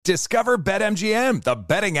Discover BetMGM, the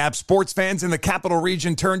betting app sports fans in the capital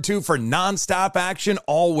region turn to for nonstop action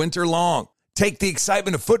all winter long. Take the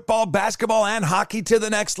excitement of football, basketball, and hockey to the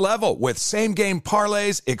next level with same-game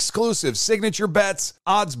parlays, exclusive signature bets,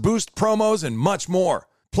 odds boost promos, and much more.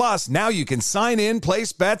 Plus, now you can sign in,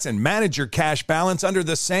 place bets, and manage your cash balance under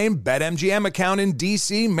the same BetMGM account in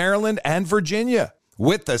D.C., Maryland, and Virginia.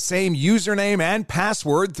 With the same username and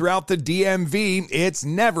password throughout the DMV, it's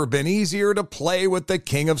never been easier to play with the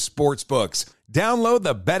king of sportsbooks. Download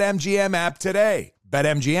the BetMGM app today.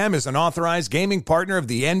 BetMGM is an authorized gaming partner of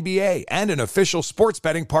the NBA and an official sports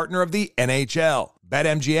betting partner of the NHL.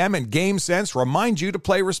 BetMGM and GameSense remind you to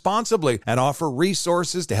play responsibly and offer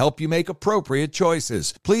resources to help you make appropriate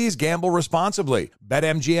choices. Please gamble responsibly.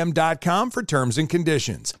 BetMGM.com for terms and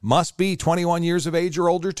conditions. Must be 21 years of age or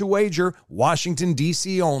older to wager. Washington,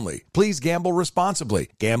 D.C. only. Please gamble responsibly.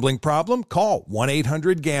 Gambling problem? Call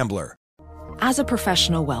 1-800-GAMBLER. As a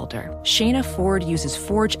professional welder, Shayna Ford uses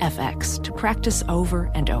Forge FX to practice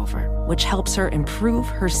over and over, which helps her improve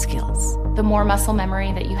her skills. The more muscle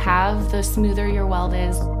memory that you have, the smoother your weld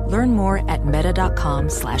is. Learn more at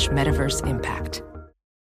meta.com/metaverse impact.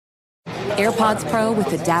 AirPods Pro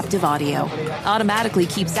with adaptive audio automatically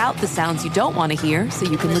keeps out the sounds you don't want to hear so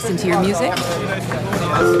you can listen to your music,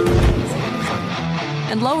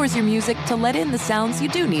 and lowers your music to let in the sounds you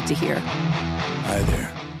do need to hear. Hi there.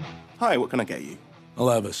 Hi, what can I get you? I'll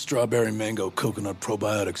have a strawberry mango coconut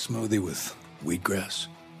probiotic smoothie with wheatgrass.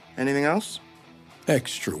 Anything else?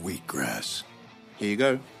 Extra wheatgrass. Here you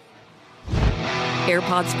go.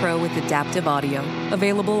 AirPods Pro with adaptive audio.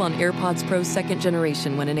 Available on AirPods Pro 2nd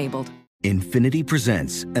generation when enabled. Infiniti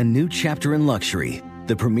presents a new chapter in luxury.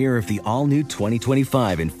 The premiere of the all-new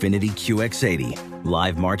 2025 Infiniti QX80.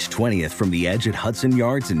 Live March 20th from the Edge at Hudson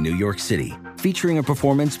Yards in New York City. Featuring a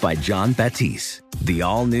performance by John Batiste. The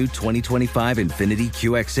all-new 2025 Infiniti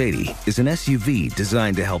QX80 is an SUV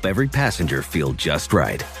designed to help every passenger feel just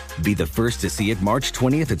right. Be the first to see it March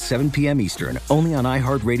 20th at 7 p.m. Eastern, only on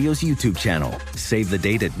iHeartRadio's YouTube channel. Save the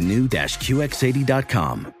date at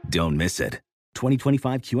new-QX80.com. Don't miss it.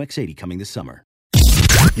 2025 QX80 coming this summer.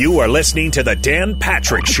 You are listening to The Dan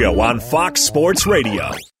Patrick Show on Fox Sports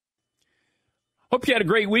Radio. Hope you had a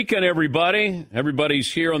great weekend, everybody.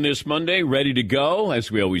 Everybody's here on this Monday, ready to go,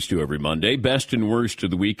 as we always do every Monday. Best and worst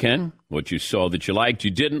of the weekend. What you saw that you liked,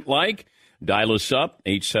 you didn't like. Dial us up,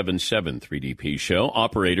 877-3DP-SHOW.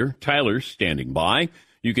 Operator Tyler standing by.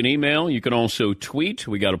 You can email. You can also tweet.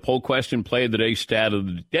 We got a poll question, play of the day, stat of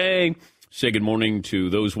the day. Say good morning to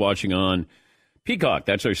those watching on Peacock.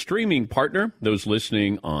 That's our streaming partner. Those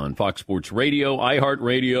listening on Fox Sports Radio,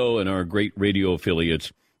 iHeartRadio, and our great radio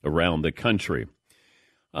affiliates around the country.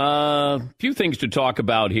 A few things to talk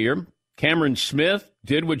about here. Cameron Smith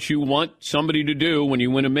did what you want somebody to do when you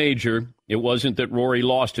win a major. It wasn't that Rory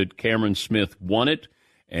lost it. Cameron Smith won it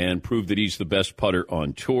and proved that he's the best putter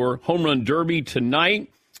on tour. Home Run Derby tonight.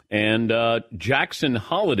 And Jackson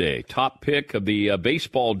Holliday, top pick of the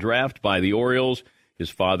baseball draft by the Orioles. His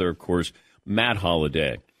father, of course, Matt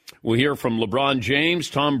Holliday. We'll hear from LeBron James,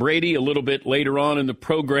 Tom Brady a little bit later on in the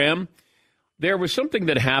program. There was something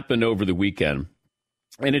that happened over the weekend.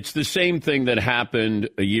 And it's the same thing that happened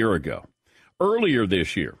a year ago. Earlier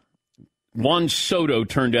this year, Juan Soto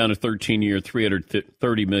turned down a 13-year,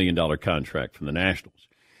 $330 million contract from the Nationals.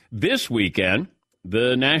 This weekend,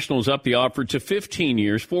 the Nationals upped the offer to 15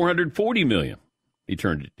 years, $440 million. He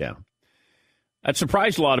turned it down. That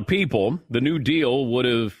surprised a lot of people. The new deal would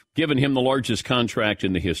have given him the largest contract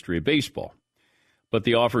in the history of baseball. But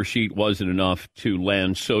the offer sheet wasn't enough to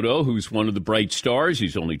land Soto, who's one of the bright stars.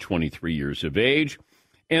 He's only 23 years of age.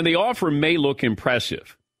 And the offer may look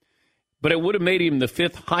impressive, but it would have made him the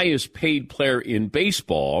fifth highest paid player in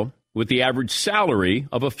baseball with the average salary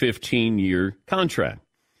of a 15-year contract.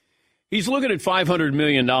 He's looking at $500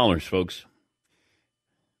 million, folks.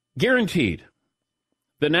 Guaranteed.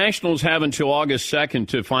 The Nationals have until August 2nd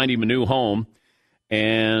to find him a new home.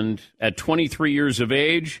 And at 23 years of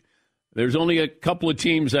age, there's only a couple of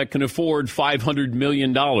teams that can afford $500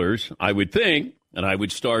 million, I would think. And I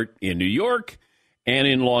would start in New York and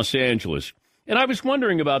in Los Angeles. And I was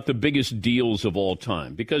wondering about the biggest deals of all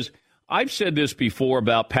time, because I've said this before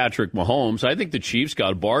about Patrick Mahomes. I think the Chiefs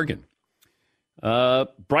got a bargain.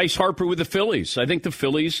 Bryce Harper with the Phillies. I think the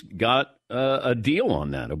Phillies got a deal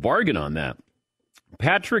on that, a bargain on that.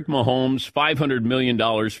 Patrick Mahomes, $500 million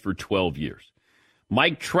for 12 years.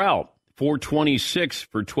 Mike Trout, $426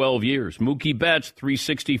 for 12 years. Mookie Betts,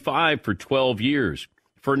 $365 for 12 years.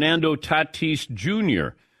 Fernando Tatis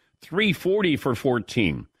Jr., $340 for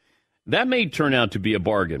 14. That may turn out to be a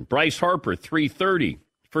bargain. Bryce Harper, $330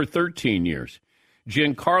 for 13 years.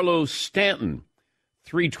 Giancarlo Stanton,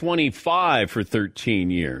 $325 for 13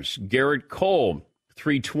 years. Garrett Cole,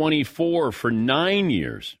 $324 for 9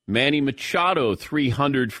 years. Manny Machado,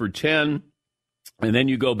 $300 for 10. And then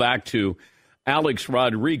you go back to Alex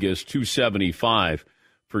Rodriguez, $275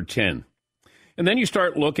 for 10. And then you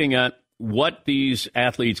start looking at what these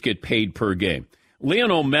athletes get paid per game.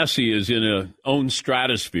 Lionel Messi is in a own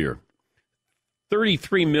stratosphere.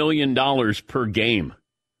 $33 million per game.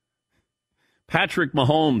 Patrick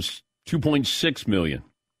Mahomes, $2.6 million.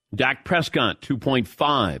 Dak Prescott, $2.5.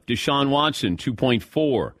 Deshaun Watson,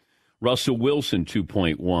 $2.4. Russell Wilson,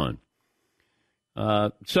 $2.1.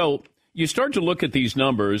 So you start to look at these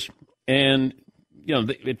numbers, and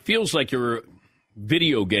it feels like you're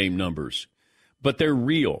video game numbers, but they're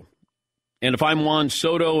real. And if I'm Juan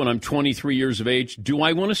Soto and I'm 23 years of age, do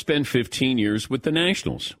I want to spend 15 years with the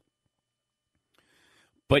Nationals?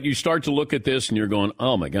 But you start to look at this and you're going,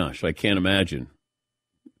 oh my gosh, I can't imagine.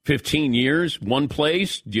 15 years, one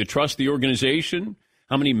place? Do you trust the organization?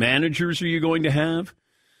 How many managers are you going to have?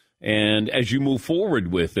 And as you move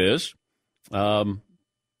forward with this, do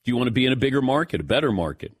you want to be in a bigger market, a better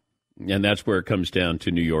market? And that's where it comes down to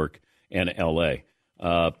New York and L.A.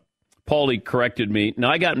 Paulie corrected me. Now,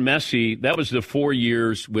 I got Messi. That was the 4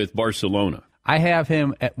 years with Barcelona. I have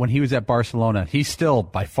him when he was at Barcelona. He's still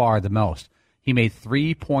by far the most. He made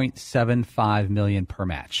 $3.75 million per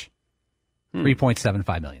match.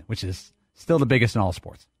 $3.75 million, which is still the biggest in all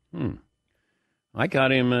sports. I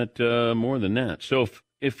got him at more than that. So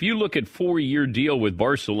if you look at 4-year deal with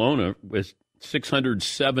Barcelona with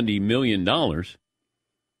 $670 million,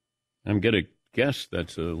 I'm going to guess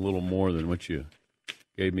that's a little more than what you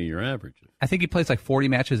gave me your average. I think he plays like 40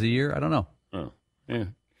 matches a year. I don't know. Oh, yeah.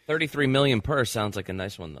 $33 million per sounds like a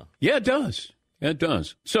nice one, though. Yeah, it does. It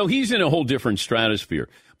does. So he's in a whole different stratosphere.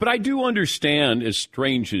 But I do understand, as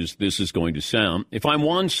strange as this is going to sound, if I'm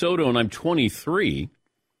Juan Soto and I'm 23,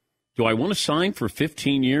 do I want to sign for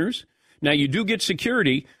 15 years? Now, you do get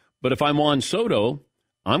security, but if I'm Juan Soto,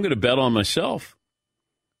 I'm going to bet on myself.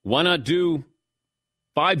 Why not do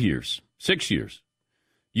 5 years, 6 years?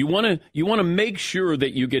 You want to make sure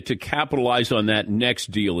that you get to capitalize on that next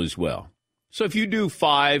deal as well. So if you do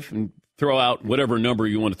 5 and throw out whatever number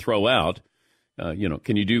you want to throw out,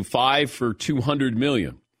 can you do 5 for $200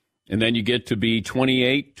 million? And then you get to be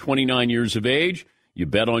 28, 29 years of age, you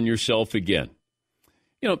bet on yourself again.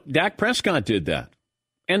 Dak Prescott did that.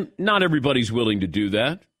 And not everybody's willing to do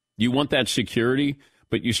that. You want that security,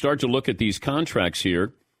 but you start to look at these contracts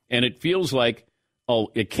here, and it feels like, oh,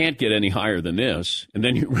 it can't get any higher than this. And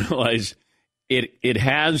then you realize it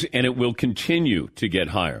has, and it will continue to get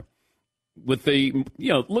higher. With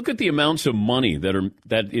look at the amounts of money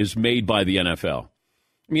that is made by the NFL.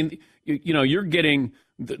 I mean, you're getting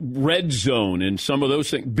the red zone and some of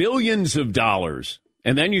those things, billions of dollars,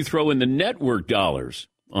 and then you throw in the network dollars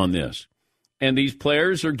on this. And these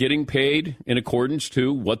players are getting paid in accordance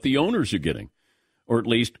to what the owners are getting, or at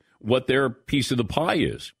least what their piece of the pie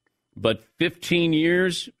is. But 15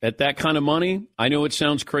 years at that kind of money, I know it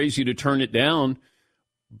sounds crazy to turn it down,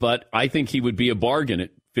 but I think he would be a bargain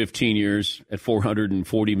at 15 years at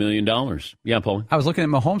 $440 million. Yeah, Paul? I was looking at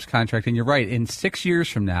Mahomes' contract, and you're right. In 6 years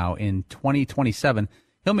from now, in 2027,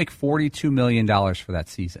 he'll make $42 million for that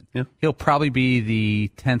season. Yeah. He'll probably be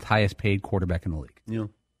the 10th highest paid quarterback in the league. Yeah.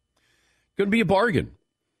 Going to be a bargain.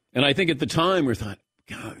 And I think at the time we thought,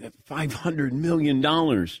 God, $500 million.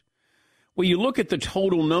 Well, you look at the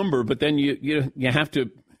total number, but then you have to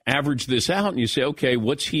average this out, and you say, okay,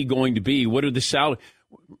 what's he going to be? What are the salary?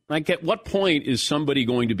 Like, at what point is somebody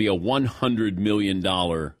going to be a $100 million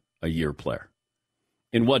a year player?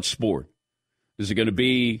 In what sport? Is it going to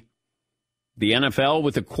be the NFL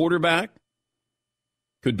with a quarterback?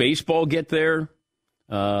 Could baseball get there?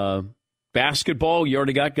 Basketball, you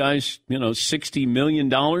already got guys, $60 million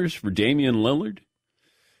for Damian Lillard.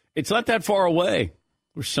 It's not that far away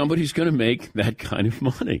where somebody's going to make that kind of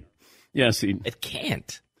money. Yes, it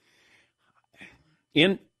can't.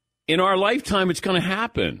 In our lifetime, it's going to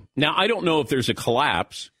happen. Now, I don't know if there's a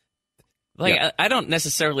collapse. I don't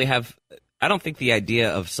necessarily I don't think the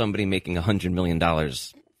idea of somebody making $100 million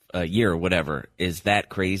a year or whatever is that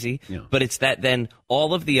crazy. Yeah. But it's that then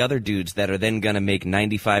all of the other dudes that are then going to make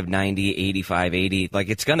 95, 90, 85, 80, like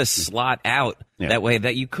it's going to slot out that way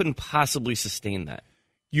that you couldn't possibly sustain that.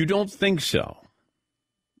 You don't think so.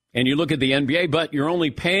 And you look at the NBA, but you're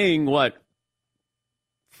only paying,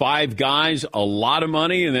 5 guys a lot of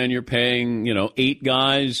money, and then you're paying, 8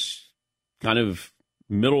 guys kind of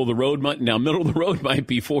middle of the road. Now, middle of the road might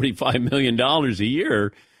be $45 million a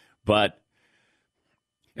year, but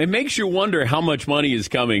it makes you wonder how much money is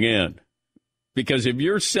coming in. Because if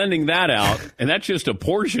you're sending that out, and that's just a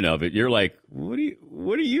portion of it, you're like, what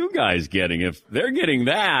are you guys getting? If they're getting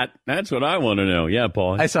that, that's what I want to know. Yeah,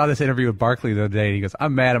 Paul. I saw this interview with Barkley the other day, and he goes,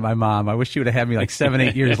 I'm mad at my mom. I wish she would have had me like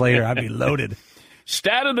 7-8 years later. I'd be loaded.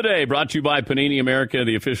 Stat of the day brought to you by Panini America,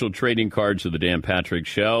 the official trading cards of the Dan Patrick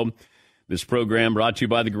Show. This program brought to you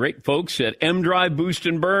by the great folks at M-Drive Boost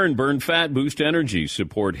and Burn. Burn fat, boost energy,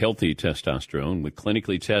 support healthy testosterone with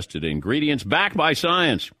clinically tested ingredients backed by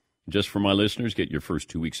science. Just for my listeners, get your first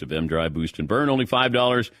 2 weeks of M-Drive Boost and Burn, only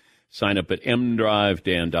 $5. Sign up at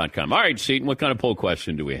mdrivedan.com. All right, Seton, what kind of poll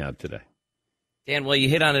question do we have today? Dan, well, you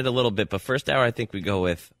hit on it a little bit, but first hour I think we go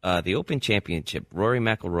with the Open Championship. Rory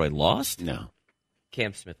McIlroy lost? No.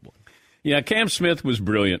 Cam Smith won. Yeah, Cam Smith was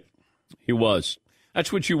brilliant. He was.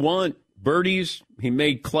 That's what you want. Birdies, he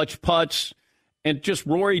made clutch putts, and just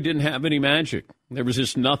Rory didn't have any magic. There was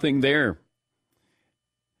just nothing there.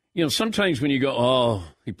 You know, sometimes when you go, oh,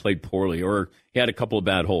 he played poorly, or he had a couple of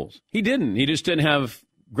bad holes. He didn't. He just didn't have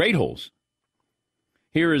great holes.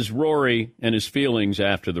 Here is Rory and his feelings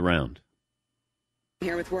after the round.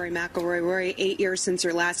 Here with Rory McIlroy. Rory, 8 years since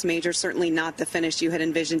your last major, certainly not the finish you had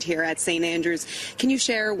envisioned here at St. Andrews. Can you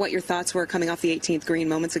share what your thoughts were coming off the 18th green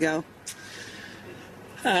moments ago?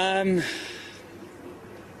 Yeah,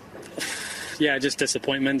 just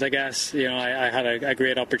disappointment, I guess. You know, I had a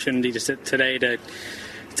great opportunity today to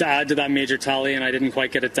add to that major tally, and I didn't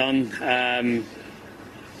quite get it done.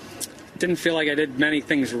 Didn't feel like I did many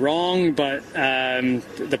things wrong, but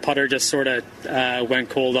the putter just sort of went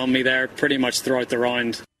cold on me there pretty much throughout the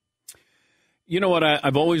round. You know what?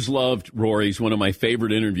 I've always loved Rory's one of my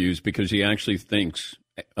favorite interviews because he actually thinks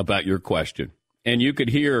about your question. And you could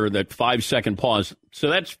hear that 5-second pause. So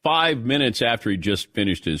that's 5 minutes after he just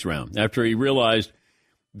finished his round, after he realized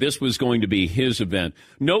this was going to be his event.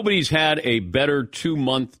 Nobody's had a better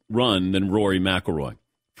 2-month run than Rory McIlroy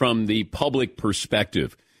from the public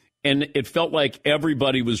perspective. And it felt like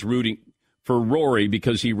everybody was rooting for Rory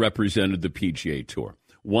because he represented the PGA Tour.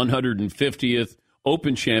 150th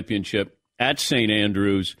Open Championship at St.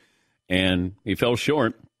 Andrews, and he fell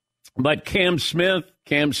short. But Cam Smith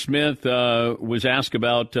was asked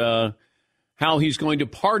about how he's going to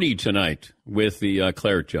party tonight with the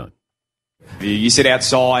Claret Jug. You sit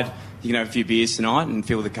outside, you can have a few beers tonight and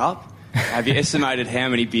fill the cup. Have you estimated how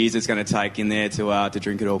many beers it's going to take in there to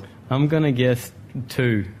drink it all? I'm going to guess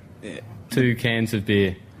 2. Yeah. 2 cans of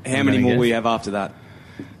beer. How many more will you have after that?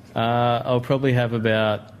 I'll probably have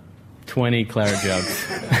about 20 Claret Jugs.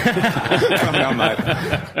 Come on,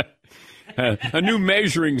 mate. A new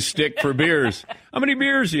measuring stick for beers. How many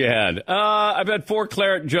beers you had? I've had 4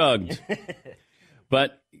 Claret Jugs.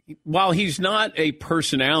 But while he's not a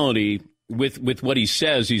personality with what he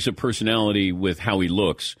says, he's a personality with how he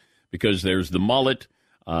looks. Because there's the mullet,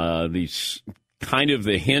 the kind of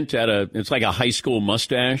the hint at it's like a high school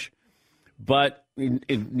mustache. But,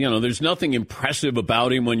 there's nothing impressive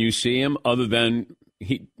about him when you see him other than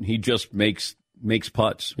he just makes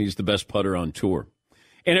putts. He's the best putter on tour.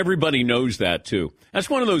 And everybody knows that, too. That's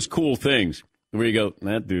one of those cool things where you go,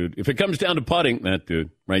 that dude. If it comes down to putting, that dude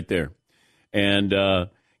right there. And,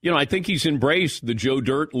 I think he's embraced the Joe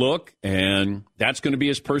Dirt look, and that's going to be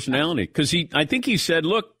his personality. Because I think he said,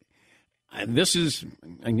 look, this is,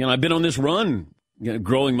 I've been on this run,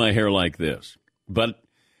 growing my hair like this. But,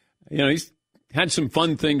 he's had some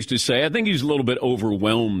fun things to say. I think he's a little bit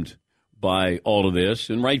overwhelmed by all of this,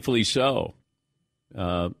 and rightfully so.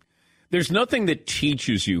 There's nothing that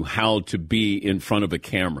teaches you how to be in front of a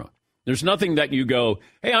camera. There's nothing that you go,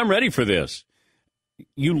 hey, I'm ready for this.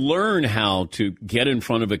 You learn how to get in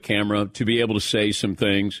front of a camera, to be able to say some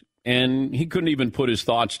things, and he couldn't even put his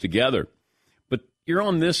thoughts together. But you're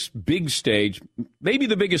on this big stage, maybe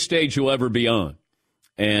the biggest stage you'll ever be on.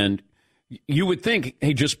 And you would think,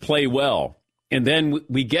 hey, just play well. And then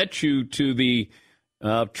we get you to the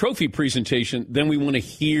trophy presentation, then we want to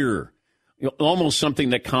hear almost something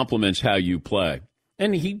that complements how you play.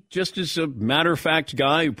 And he just is a matter-of-fact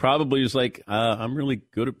guy who probably is like, I'm really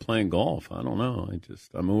good at playing golf. I don't know.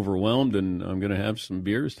 I'm overwhelmed, and I'm going to have some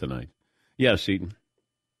beers tonight. Yes, Eaton.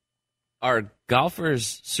 Are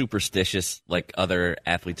golfers superstitious like other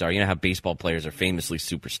athletes are? You know how baseball players are famously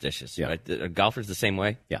superstitious. Yeah. Right? Are golfers the same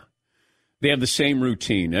way? Yeah. They have the same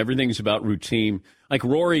routine. Everything's about routine. Like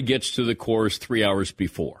Rory gets to the course 3 hours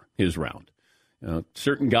before his round.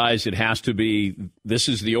 Certain guys, it has to be, this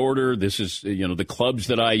is the order, this is, the clubs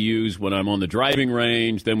that I use when I'm on the driving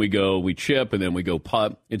range, then we chip, and then we go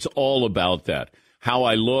putt. It's all about that. How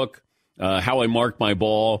I look, how I mark my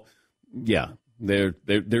ball. Yeah,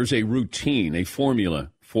 there's a routine, a formula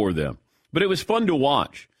for them. But it was fun to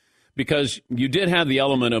watch because you did have the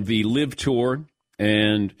element of the Live Tour,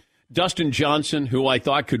 and Dustin Johnson, who I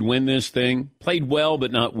thought could win this thing, played well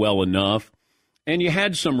but not well enough. And you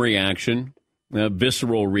had some reaction,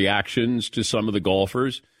 visceral reactions to some of the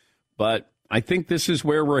golfers. But I think this is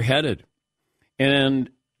where we're headed. And,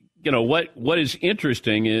 what is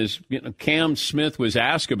interesting is Cam Smith was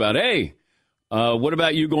asked about, hey, what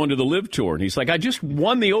about you going to the LIV Tour? And he's like, I just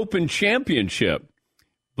won the Open Championship.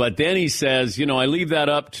 But then he says, I leave that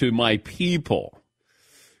up to my people.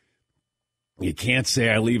 You can't say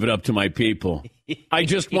I leave it up to my people. I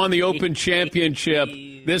just won the Open Championship.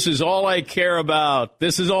 This is all I care about.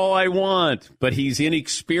 This is all I want. But he's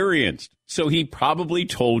inexperienced. So he probably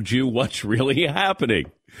told you what's really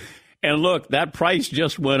happening. And look, that price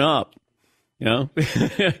just went up.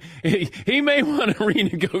 He may want to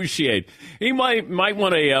renegotiate. He might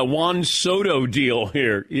want a Juan Soto deal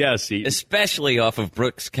here. Yes, especially off of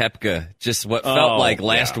Brooks Koepka. Just what felt like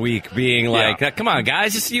last week, being like, "Come on,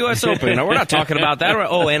 guys, it's the U.S. Open. No, we're not talking about that."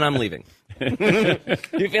 Oh, and I'm leaving.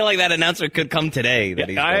 You feel like that announcement could come today?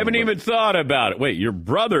 I haven't even thought about it. Wait, your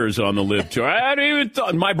brother's on the LIV Tour. I hadn't even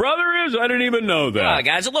thought. My brother is. I didn't even know that. Come on,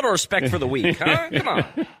 guys, a little respect for the week, huh? Come on.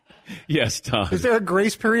 Yes, Tom. Is there a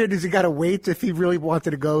grace period? Does he got to wait if he really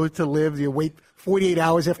wanted to go to LIV? Do you wait 48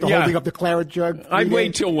 hours after holding up the claret jug? I'd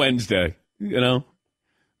wait till Wednesday, middle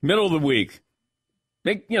of the week.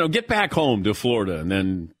 Get back home to Florida,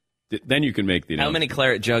 and then you can make the announcement. How many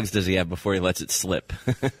claret jugs does he have before he lets it slip?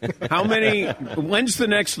 How many? When's the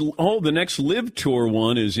next? The next LIV Tour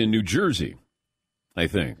one is in New Jersey, I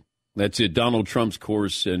think. That's at Donald Trump's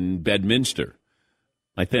course in Bedminster,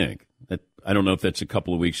 I think. I don't know if that's a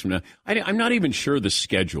couple of weeks from now. I'm not even sure the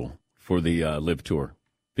schedule for the LIV Tour.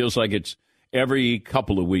 Feels like it's every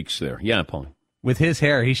couple of weeks there. Yeah, Paul. With his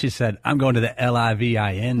hair, he should have said, I'm going to the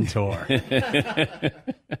LIVIN Tour.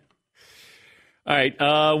 All right.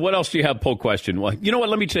 What else do you have? Poll question. Well, you know what?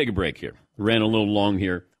 Let me take a break here. Ran a little long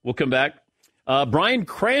here. We'll come back. Bryan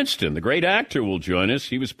Cranston, the great actor, will join us.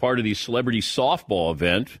 He was part of the celebrity softball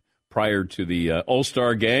event prior to the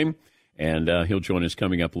All-Star game. And he'll join us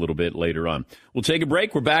coming up a little bit later on. We'll take a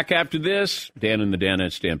break. We're back after this. Dan and the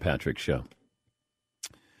Danettes, Dan Patrick Show.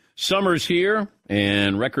 Summer's here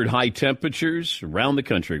and record high temperatures around the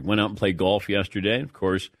country. Went out and played golf yesterday. Of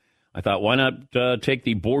course, I thought, why not take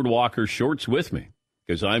the Boardwalker shorts with me?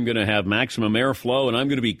 Because I'm going to have maximum airflow and I'm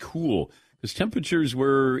going to be cool. Because temperatures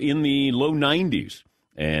were in the low 90s.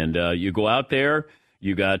 And you go out there.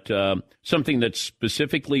 You got something that's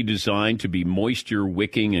specifically designed to be moisture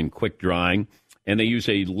wicking and quick drying, and they use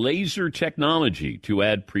a laser technology to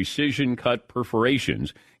add precision cut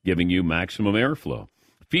perforations, giving you maximum airflow.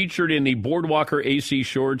 Featured in the Boardwalker AC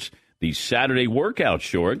shorts, the Saturday workout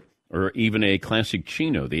short, or even a classic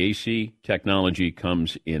chino, the AC technology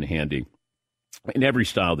comes in handy in every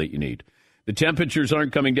style that you need. The temperatures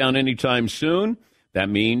aren't coming down anytime soon. That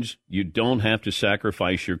means you don't have to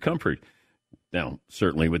sacrifice your comfort. Now,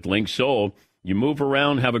 certainly with Link Soul, you move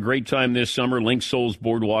around, have a great time this summer. Link Soul's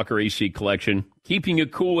Boardwalker AC collection, keeping you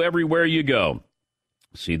cool everywhere you go.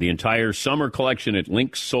 See the entire summer collection at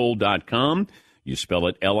linksoul.com. You spell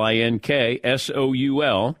it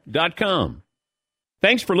LINKSOUL.com.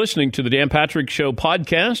 Thanks for listening to the Dan Patrick Show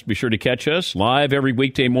podcast. Be sure to catch us live every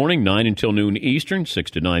weekday morning, 9 until noon Eastern,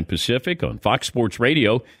 6 to 9 Pacific on Fox Sports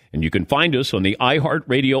Radio. And you can find us on the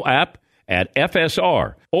iHeartRadio app at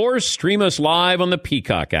FSR, or stream us live on the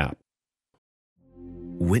Peacock app.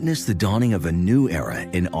 Witness the dawning of a new era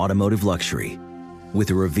in automotive luxury with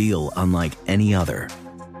a reveal unlike any other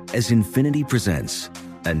as Infiniti presents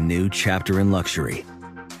a new chapter in luxury,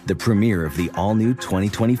 the premiere of the all-new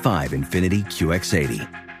 2025 Infiniti QX80.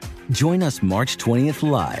 Join us March 20th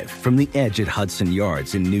live from the Edge at Hudson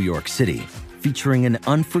Yards in New York City, featuring an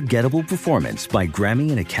unforgettable performance by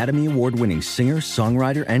Grammy and Academy Award-winning singer,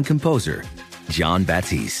 songwriter, and composer, Jon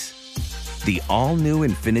Batiste. The all-new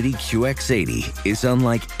Infiniti QX80 is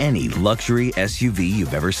unlike any luxury SUV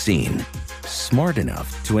you've ever seen. Smart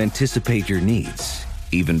enough to anticipate your needs,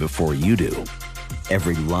 even before you do.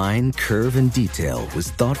 Every line, curve, and detail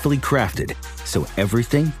was thoughtfully crafted, so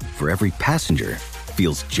everything for every passenger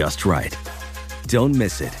feels just right. Don't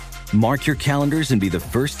miss it. Mark your calendars and be the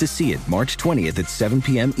first to see it March 20th at 7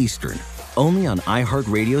 p.m. Eastern, only on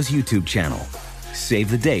iHeartRadio's YouTube channel. Save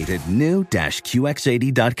the date at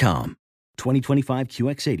new-QX80.com. 2025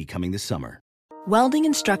 QX80 coming this summer. Welding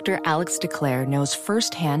instructor Alex DeClaire knows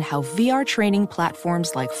firsthand how VR training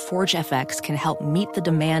platforms like ForgeFX can help meet the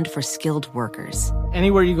demand for skilled workers.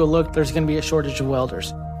 Anywhere you go look, there's going to be a shortage of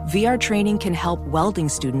welders. VR training can help welding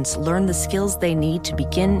students learn the skills they need to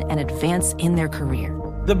begin and advance in their career.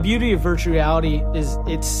 The beauty of virtual reality is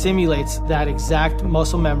it simulates that exact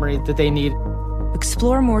muscle memory that they need. The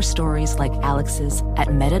Explore more stories like Alex's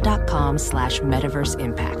at meta.com/metaverse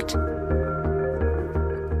impact.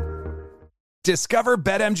 Discover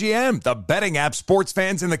BetMGM, the betting app sports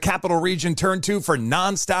fans in the capital region turn to for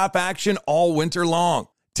nonstop action all winter long.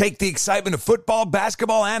 Take the excitement of football,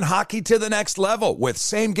 basketball, and hockey to the next level with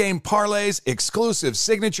same-game parlays, exclusive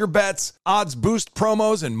signature bets, odds boost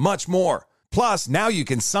promos, and much more. Plus, now you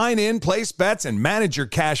can sign in, place bets, and manage your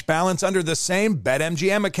cash balance under the same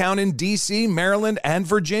BetMGM account in D.C., Maryland, and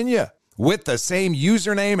Virginia. With the same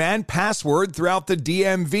username and password throughout the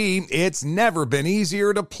DMV, it's never been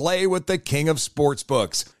easier to play with the king of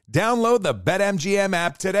sportsbooks. Download the BetMGM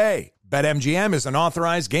app today. BetMGM is an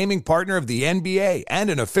authorized gaming partner of the NBA and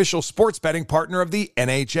an official sports betting partner of the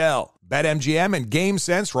NHL. BetMGM and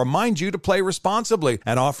GameSense remind you to play responsibly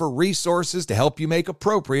and offer resources to help you make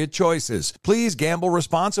appropriate choices. Please gamble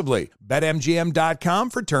responsibly. BetMGM.com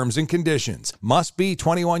for terms and conditions. Must be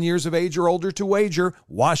 21 years of age or older to wager.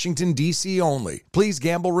 Washington, D.C. only. Please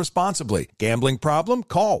gamble responsibly. Gambling problem?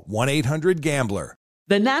 Call 1-800-GAMBLER.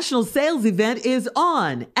 The national sales event is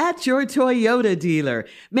on at your Toyota dealer,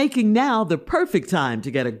 making now the perfect time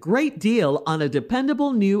to get a great deal on a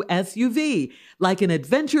dependable new SUV, like an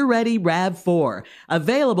adventure-ready RAV4.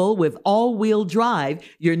 Available with all-wheel drive,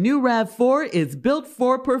 your new RAV4 is built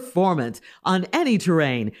for performance on any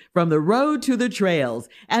terrain, from the road to the trails,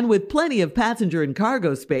 and with plenty of passenger and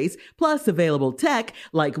cargo space, plus available tech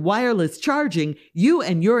like wireless charging, you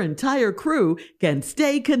and your entire crew can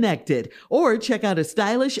stay connected. Or check out a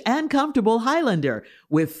stylish and comfortable Highlander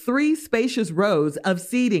with 3 spacious rows of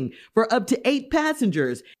seating for up to 8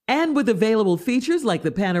 passengers. And with available features like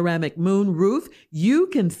the panoramic moon roof, you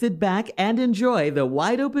can sit back and enjoy the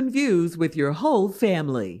wide open views with your whole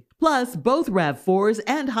family. Plus, both RAV4s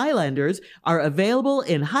and Highlanders are available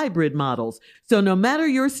in hybrid models. So no matter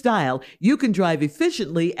your style, you can drive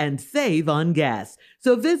efficiently and save on gas.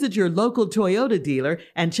 So visit your local Toyota dealer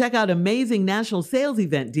and check out amazing national sales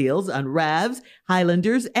event deals on RAVs,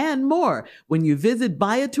 Highlanders, and more when you visit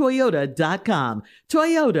buyatoyota.com.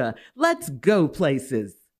 Toyota, let's go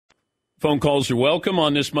places. Phone calls are welcome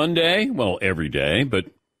on this Monday. Well, every day, but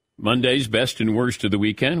Monday's best and worst of the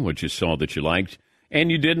weekend, what you saw that you liked and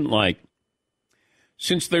you didn't like.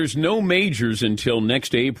 Since there's no majors until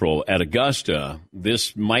next April at Augusta,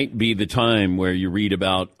 this might be the time where you read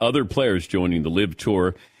about other players joining the LIV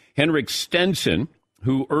Tour. Henrik Stenson,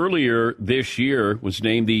 who earlier this year was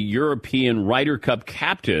named the European Ryder Cup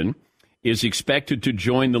captain, is expected to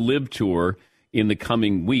join the LIV Tour in the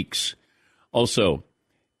coming weeks. Also,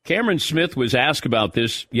 Cameron Smith was asked about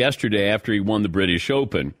this yesterday after he won the British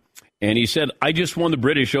Open, and he said, I just won the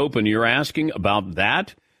British Open. You're asking about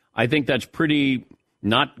that? I think that's pretty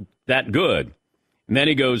not that good. And then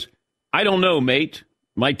he goes, I don't know, mate.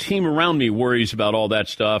 My team around me worries about all that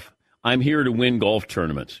stuff. I'm here to win golf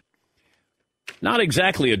tournaments. Not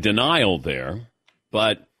exactly a denial there,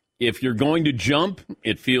 but if you're going to jump,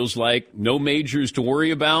 it feels like no majors to worry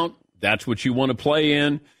about. That's what you want to play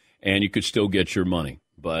in, and you could still get your money.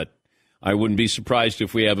 But I wouldn't be surprised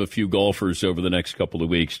if we have a few golfers over the next couple of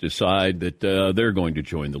weeks decide that they're going to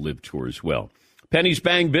join the LIV Tour as well. Penny's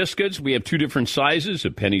Bang Biscuits. We have 2 different sizes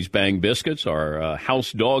of Penny's Bang Biscuits. Our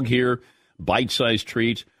house dog here, bite-sized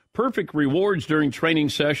treats. Perfect rewards during training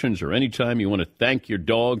sessions or anytime you want to thank your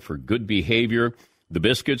dog for good behavior. The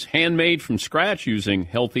biscuits, handmade from scratch using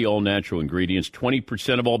healthy, all-natural ingredients.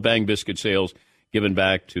 20% of all Bang Biscuit sales given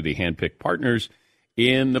back to the hand-picked partners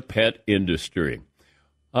in the pet industry.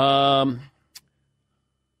 There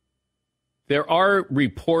are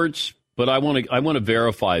reports, but I want to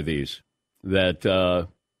verify these, that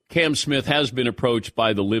Cam Smith has been approached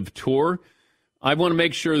by the LIV Tour. I want to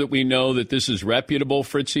make sure that we know that this is reputable,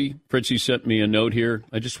 Fritzy. Fritzy sent me a note here.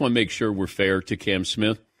 I just want to make sure we're fair to Cam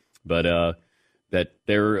Smith, but that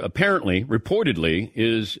there apparently, reportedly,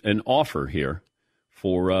 is an offer here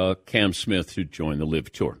for Cam Smith to join the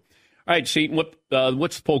LIV Tour. All right, Seton,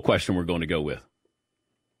 what's the poll question we're going to go with?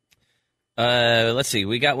 Let's see.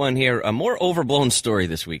 We got one here. A more overblown story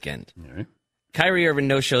this weekend. All right. Kyrie Irving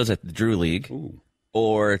no-shows at the Drew League. Ooh.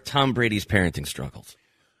 Or Tom Brady's parenting struggles.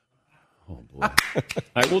 Oh, boy. All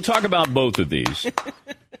right, we'll talk about both of these.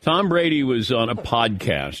 Tom Brady was on a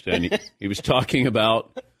podcast, and he was talking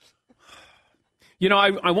about,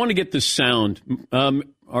 I want to get this sound.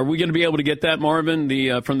 Are we going to be able to get that, Marvin,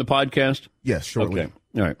 from the podcast? Yes, shortly. Okay.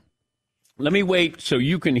 All right. Let me wait so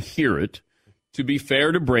you can hear it, to be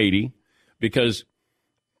fair to Brady. Because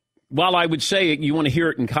while I would say you want to hear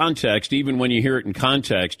it in context, even when you hear it in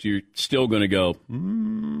context, you're still going to go,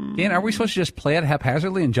 Dan, are we supposed to just play it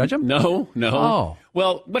haphazardly and judge him? No. Oh.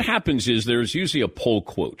 Well, what happens is there's usually a poll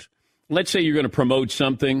quote. let's say you're going to promote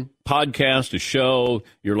something, podcast, a show.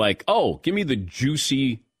 You're like, oh, give me the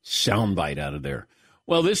juicy soundbite out of there.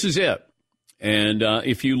 Well, this is it. And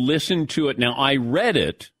if you listen to it, now I read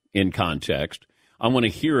it in context. I want to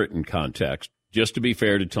hear it in context, just to be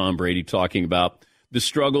fair to Tom Brady, talking about the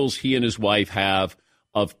struggles he and his wife have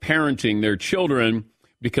of parenting their children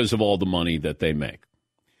because of all the money that they make.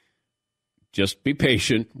 Just be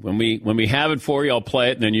patient. When we have it for you, I'll play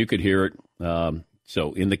it, and then you could hear it.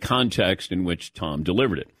 So in the context in which Tom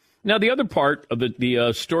delivered it. Now, the other part of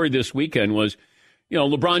the story this weekend was,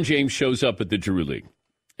 LeBron James shows up at the Drew League.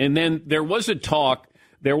 And then there was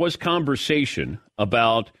conversation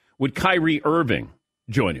about would Kyrie Irving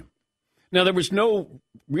join him. Now, there was no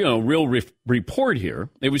real report here.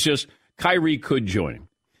 It was just Kyrie could join him.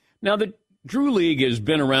 Now, the Drew League has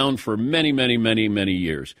been around for many, many, many, many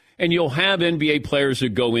years. And you'll have NBA players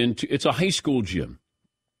that go into it's a high school gym.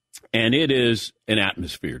 And it is an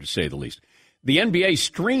atmosphere, to say the least. The NBA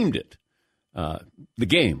streamed it, the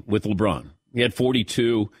game with LeBron. He had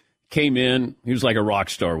 42, came in. He was like a rock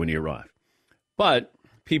star when he arrived. But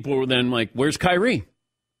people were then like, where's Kyrie?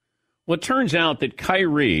 Well, it turns out that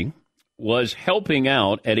Kyrie was helping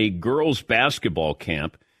out at a girls' basketball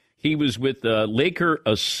camp. He was with Laker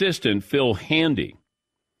assistant Phil Handy.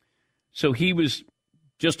 So he was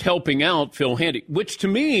just helping out Phil Handy, which to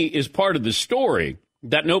me is part of the story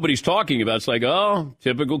that nobody's talking about. It's like, oh,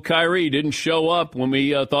 typical Kyrie didn't show up when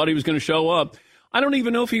we thought he was going to show up. I don't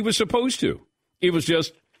even know if he was supposed to. It was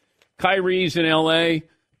just Kyrie's in L.A.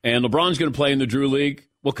 and LeBron's going to play in the Drew League.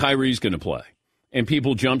 Well, Kyrie's going to play. And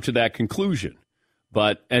people jumped to that conclusion.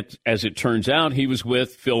 But as it turns out, he was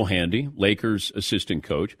with Phil Handy, Lakers assistant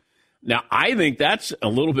coach. Now, I think that's a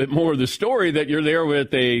little bit more of the story, that you're there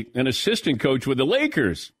with an assistant coach with the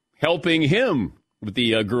Lakers, helping him with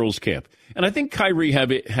the girls' camp. And I think Kyrie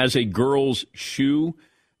has a girls' shoe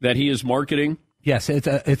that he is marketing. Yes,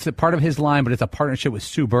 it's a part of his line, but it's a partnership with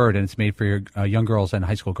Sue Bird, and it's made for your young girls and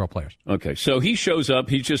high school girl players. Okay, so he shows up.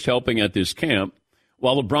 He's just helping at this camp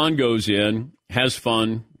while LeBron goes in, has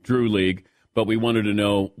fun, Drew League, but we wanted to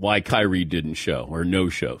know why Kyrie didn't show or no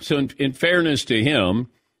show. So in fairness to him,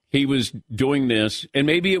 he was doing this, and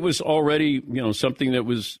maybe it was already something that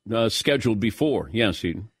was scheduled before. Yes,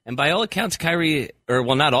 Eden. And by all accounts, Kyrie, or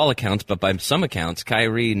well, not all accounts, but by some accounts,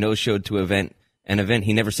 Kyrie no-showed to an event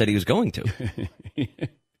he never said he was going to.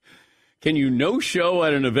 Can you no-show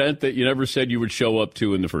at an event that you never said you would show up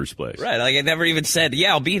to in the first place? Right, like I never even said,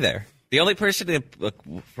 yeah, I'll be there. The only person,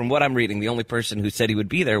 from what I'm reading, the only person who said he would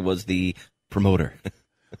be there was the promoter.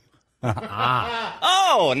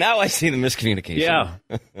 Oh, now I see the miscommunication.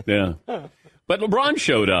 Yeah. But LeBron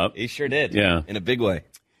showed up. He sure did. Yeah. In a big way.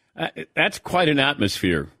 That's quite an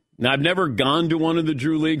atmosphere. Now, I've never gone to one of the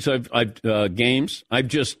Drew Leagues games. I've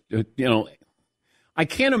just, I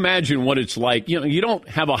can't imagine what it's like. You don't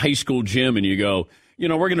have a high school gym and you go,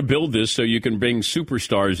 we're going to build this so you can bring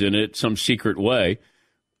superstars in it some secret way.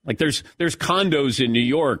 Like there's condos in New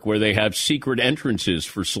York where they have secret entrances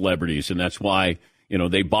for celebrities, and that's why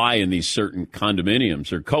they buy in these certain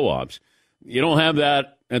condominiums or co-ops. You don't have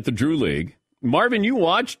that at the Drew League. Marvin, you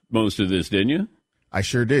watched most of this, didn't you? I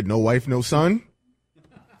sure did. No wife, no son.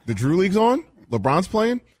 The Drew League's on. LeBron's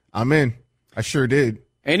playing. I'm in. I sure did.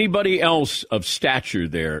 Anybody else of stature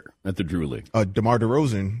there at the Drew League? DeMar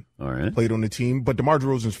DeRozan played on the team, but DeMar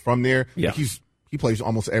DeRozan's from there. Yeah. He plays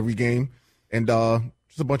almost every game. And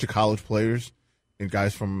just a bunch of college players and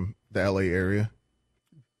guys from the L.A. area.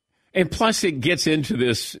 And plus it gets into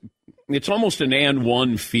this, it's almost an and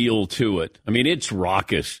one feel to it. I mean, it's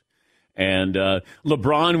raucous. And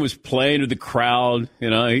LeBron was playing to the crowd.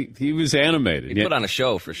 He was animated. He put on a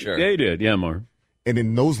show for sure. Yeah, he did. Yeah, Marv. And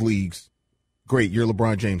in those leagues, great, you're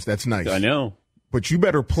LeBron James. That's nice. I know. But you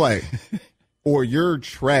better play or you're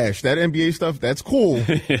trash. That NBA stuff, that's cool.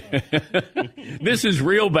 This is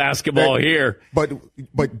real basketball here.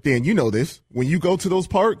 But Dan, you know this. When you go to those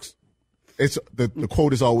parks, it's the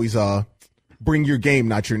quote is always bring your game,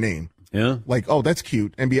 not your name. Yeah. Like, oh, that's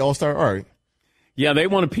cute. NBA All-Star, all right. Yeah, they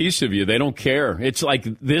want a piece of you. They don't care. It's like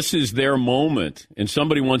this is their moment, and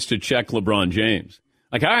somebody wants to check LeBron James.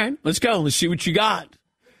 Like, all right, let's go. Let's see what you got.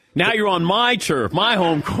 Now you're on my turf, my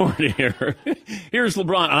home court here. Here's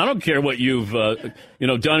LeBron. I don't care what you've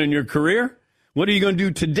done in your career. What are you going to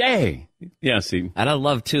do today? Yeah, see. And I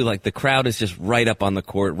love, too, like the crowd is just right up on the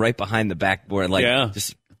court, right behind the backboard. Like,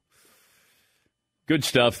 just good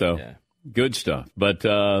stuff, though. Yeah. Good stuff. But,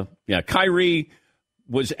 Kyrie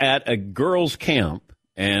was at a girls' camp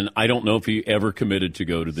And I don't know if he ever committed to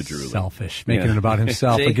go to the Drew League. Selfish, making it about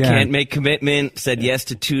himself Jake again. Can't make commitment. Said yes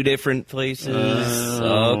to 2 different places.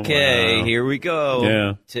 Okay, wow. Here we go.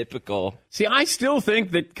 Yeah. Typical. See, I still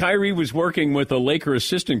think that Kyrie was working with a Laker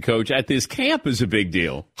assistant coach at this camp is a big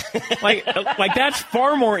deal. like that's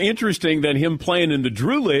far more interesting than him playing in the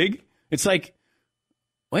Drew League. It's like,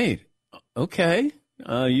 wait, okay,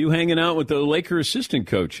 you hanging out with the Laker assistant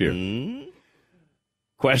coach here?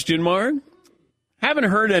 Question mark? Haven't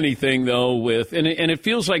heard anything, though, and it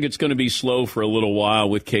feels like it's going to be slow for a little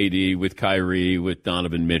while with KD, with Kyrie, with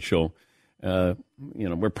Donovan Mitchell.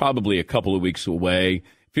 We're probably a couple of weeks away.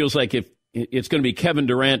 Feels like if it's going to be Kevin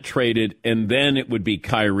Durant traded, and then it would be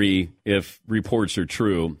Kyrie, if reports are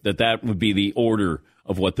true, that would be the order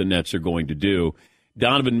of what the Nets are going to do.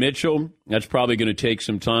 Donovan Mitchell, that's probably going to take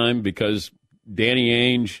some time because Danny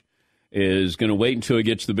Ainge is going to wait until he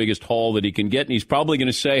gets the biggest haul that he can get, and he's probably going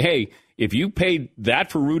to say, hey, if you paid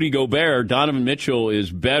that for Rudy Gobert, Donovan Mitchell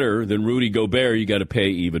is better than Rudy Gobert, you got to pay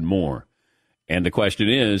even more. And the question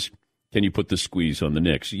is, can you put the squeeze on the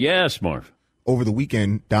Knicks? Yes, Marv. Over the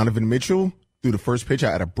weekend, Donovan Mitchell threw the first pitch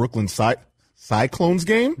out at a Brooklyn Cyclones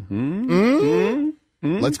game.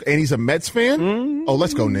 And he's a Mets fan. Oh,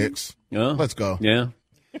 let's go, Knicks. Let's go. Yeah.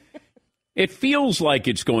 It feels like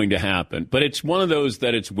it's going to happen, but it's one of those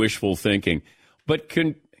that it's wishful thinking. But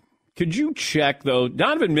could you check, though?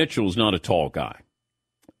 Donovan Mitchell's not a tall guy.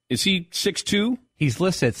 Is he 6'2"? He's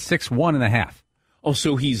listed at 6'1.5". Oh,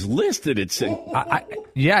 so he's listed at 6.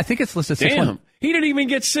 Yeah, I think it's listed at 6'1". Damn, he didn't even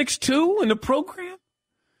get 6'2" in the program?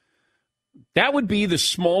 That would be the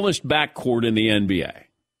smallest backcourt in the NBA.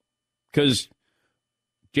 Because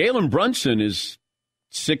Jalen Brunson is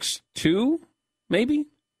 6'2", maybe?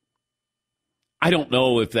 I don't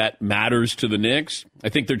know if that matters to the Knicks. I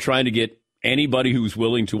think they're trying to get anybody who's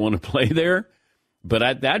willing to want to play there.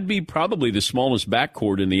 But that'd be probably the smallest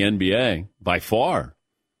backcourt in the NBA by far.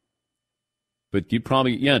 But you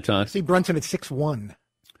probably, Todd. I see Brunson at 6'1".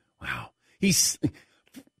 Wow.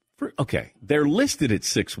 Okay, they're listed at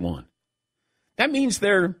 6'1". That means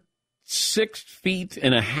they're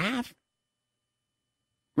 6'1.5". I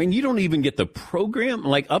mean, you don't even get the program,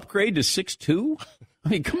 upgrade to 6'2"? I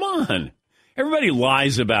mean, come on. Everybody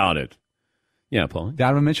lies about it. Yeah, Paul.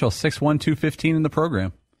 Donovan Mitchell, 6'1", 215 in the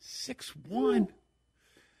program. 6'1".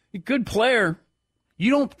 A good player.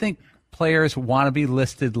 You don't think players want to be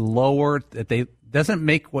listed lower? Doesn't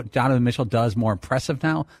make what Donovan Mitchell does more impressive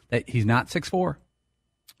now that he's not 6'4"?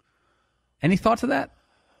 Any thoughts of that?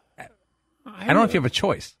 I don't know if you have a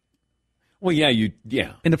choice. Well, yeah.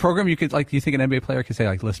 In the program, you could do you think an NBA player could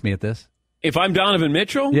say, list me at this? If I'm Donovan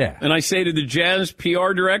Mitchell, yeah, and I say to the Jazz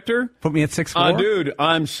PR director, put me at 6'4"? Dude,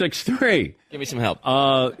 I'm 6'3". Give me some help.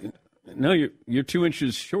 No, you're 2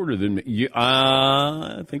 inches shorter than me.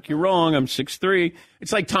 I think you're wrong. I'm 6'3".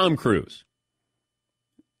 It's like Tom Cruise.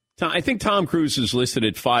 I think Tom Cruise is listed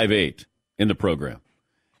at 5'8" in the program.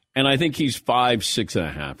 And I think he's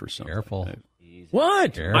 5'6.5" or something. Careful.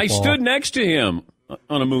 What? Careful. I stood next to him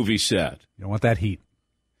on a movie set. You don't want that heat.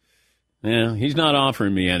 Yeah, he's not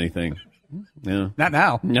offering me anything. Yeah. Not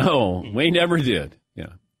now. No, we never did.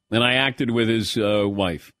 Yeah. And I acted with his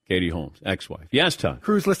wife, Katie Holmes, ex-wife. Yes, Tom.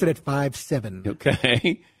 Cruz listed at 5'7".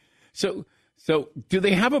 Okay. So do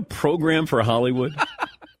they have a program for Hollywood?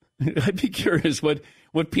 I'd be curious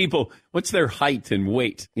what's their height and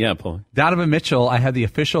weight? Yeah, Paul. Donovan Mitchell, I had the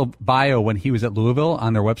official bio when he was at Louisville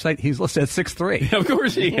on their website. He's listed at 6'3". Of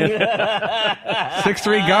course he is.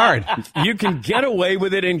 6'3" guard. You can get away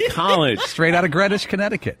with it in college. Straight out of Greenwich,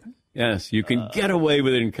 Connecticut. Yes, you can get away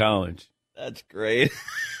with it in college. That's great.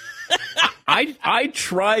 I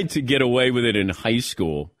tried to get away with it in high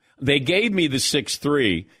school. They gave me the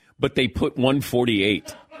 6'3", but they put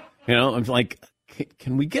 148. I'm like,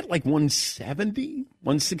 can we get 170,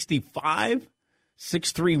 165?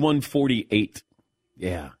 6'3", 148.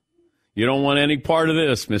 Yeah. You don't want any part of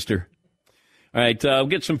this, mister. All right, we'll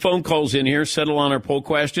get some phone calls in here, settle on our poll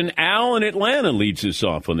question. Al in Atlanta leads us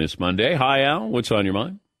off on this Monday. Hi, Al. What's on your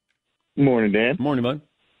mind? Morning, Dan. Morning, bud.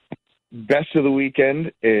 Best of the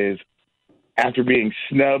weekend is after being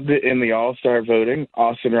snubbed in the All-Star voting,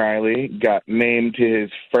 Austin Riley got named to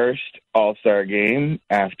his first All-Star game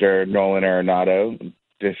after Nolan Arenado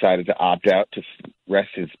decided to opt out to rest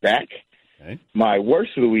his back. Okay. My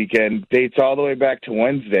worst of the weekend dates all the way back to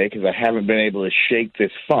Wednesday because I haven't been able to shake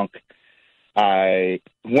this funk. I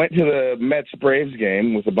went to the Mets-Braves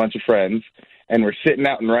game with a bunch of friends, and we're sitting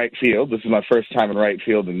out in right field. This is my first time in right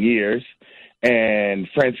field in years. And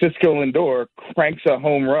Francisco Lindor cranks a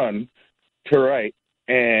home run to right.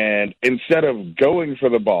 And instead of going for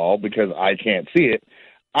the ball, because I can't see it,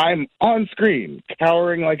 I'm on screen,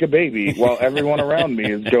 cowering like a baby, while everyone around me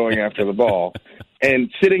is going after the ball. And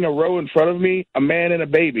sitting a row in front of me, a man and a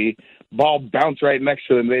baby, ball bounced right next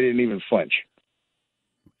to them. They didn't even flinch.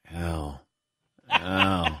 Ow.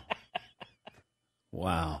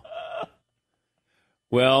 Wow.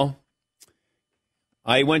 Well,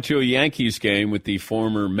 I went to a Yankees game with the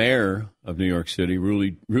former mayor of New York City,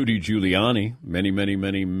 Rudy Giuliani,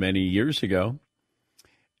 many years ago.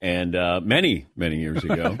 And many years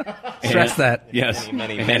ago. Stress that. Yes.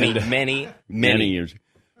 Many years.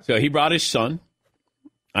 So he brought his son.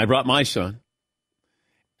 I brought my son.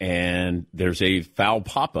 And there's a foul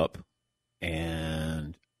pop-up.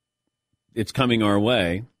 And it's coming our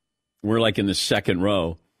way. We're like in the second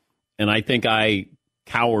row. And I think I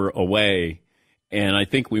cower away. And I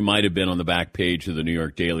think we might have been on the back page of the New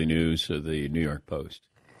York Daily News or the New York Post.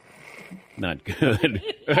 Not good. Did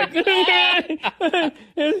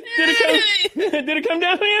it come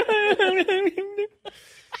down?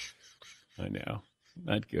 I know.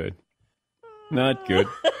 Not good. Not good.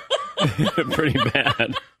 Pretty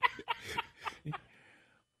bad.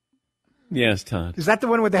 Yes, Todd. Is that the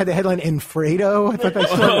one where they had the headline Infredo? I thought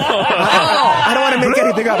that's what I don't want to make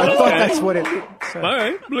anything up. I thought that's what it is. All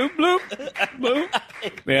right. Bloop, bloop. Bloop.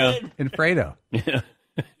 Yeah. Infredo. Yeah.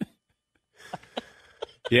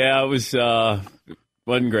 Yeah, it was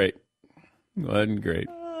wasn't great. Wasn't great.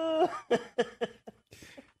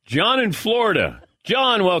 John in Florida.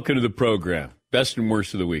 John, welcome to the program. Best and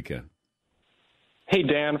worst of the weekend. Hey,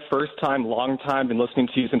 Dan. First time, long time. Been listening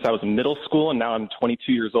to you since I was in middle school, and now I'm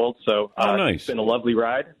 22 years old. So nice. It's been a lovely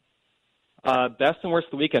ride. Best and worst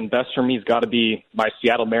of the weekend. Best for me has got to be my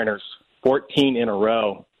Seattle Mariners. 14 in a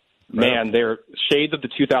row. Man, they're shades of the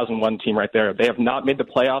 2001 team right there. They have not made the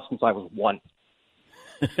playoffs since I was 1.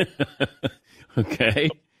 Okay.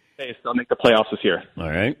 So they'll make the playoffs this year. All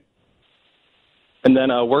right. And then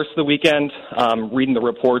worst of the weekend, reading the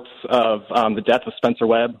reports of the death of Spencer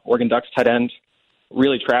Webb, Oregon Ducks tight end.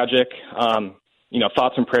 Really tragic.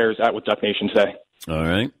 Thoughts and prayers out with Duck Nation today. All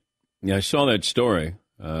right. Yeah, I saw that story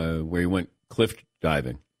where he went cliff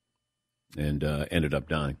diving and ended up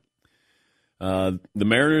dying. The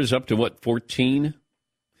Mariners up to, 14?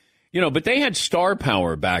 But they had star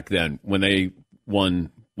power back then when they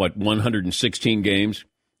won, 116 games.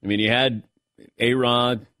 I mean, you had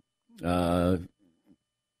A-Rod,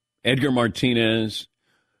 Edgar Martinez,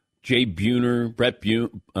 Jay Buhner, Brett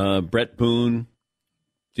Boone.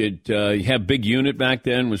 Did you have big unit back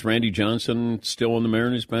then? Was Randy Johnson still on the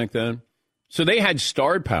Mariners back then? So they had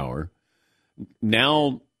star power.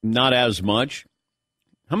 Now, not as much.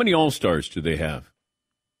 How many All-Stars do they have?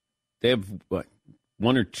 They have,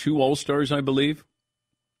 1 or 2 All-Stars, I believe.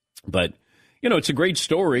 But, it's a great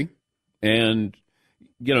story. And,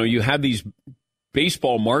 you have these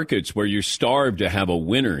baseball markets where you're starved to have a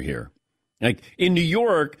winner here. Like in New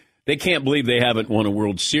York, they can't believe they haven't won a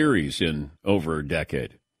World Series in over a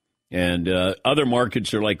decade. And other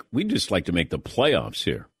markets are like, we'd just like to make the playoffs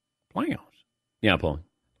here. Playoffs. Yeah, Paul.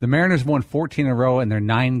 The Mariners won 14 in a row, and they're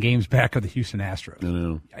 9 games back of the Houston Astros. I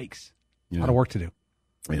know. Yikes. Yeah. A lot of work to do.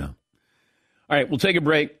 Yeah. All right, we'll take a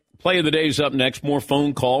break. Play of the day is up next. More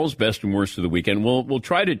phone calls, best and worst of the weekend. We'll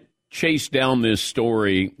try to chase down this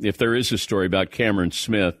story, if there is a story, about Cameron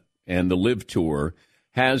Smith and the Live Tour.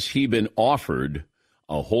 Has he been offered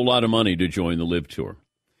a whole lot of money to join the Live Tour?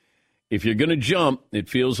 If you're going to jump, it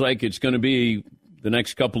feels like it's going to be the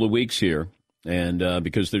next couple of weeks here, and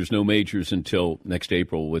because there's no majors until next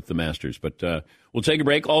April with the Masters. But we'll take a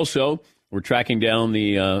break. Also, we're tracking down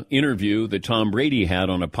the interview that Tom Brady had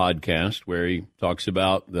on a podcast where he talks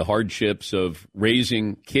about the hardships of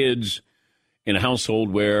raising kids in a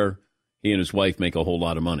household where he and his wife make a whole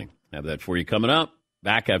lot of money. Have that for you coming up.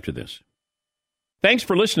 Back after this. Thanks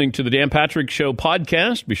for listening to the Dan Patrick Show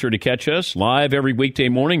podcast. Be sure to catch us live every weekday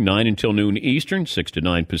morning, 9 until noon Eastern, 6 to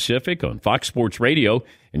 9 Pacific on Fox Sports Radio.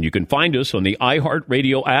 And you can find us on the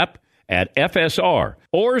iHeartRadio app at FSR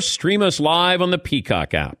or stream us live on the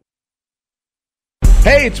Peacock app.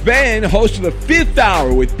 Hey, it's Ben, host of the Fifth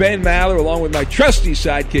Hour with Ben Maller, along with my trusty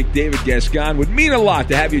sidekick, David Gascon. Would mean a lot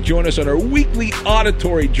to have you join us on our weekly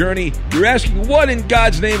auditory journey. You're asking, what in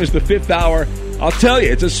God's name is the Fifth Hour? I'll tell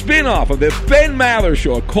you, it's a spin-off of the Ben Maller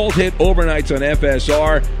Show, a cult hit overnights on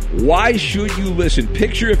FSR. Why should you listen?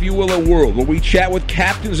 Picture, if you will, a world where we chat with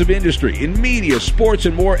captains of industry in media, sports,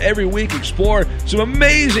 and more every week. Explore some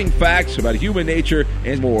amazing facts about human nature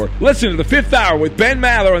and more. Listen to the Fifth Hour with Ben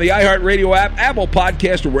Maller on the iHeartRadio app, Apple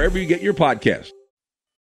Podcast, or wherever you get your podcasts.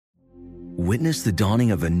 Witness the dawning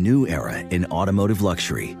of a new era in automotive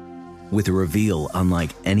luxury with a reveal unlike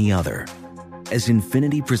any other as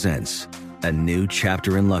Infiniti presents a new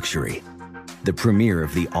chapter in luxury, the premiere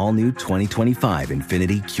of the all-new 2025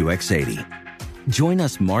 Infiniti QX80. Join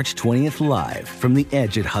us March 20th live from the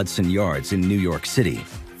Edge at Hudson Yards in New York City,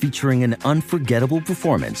 featuring an unforgettable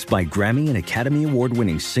performance by Grammy and Academy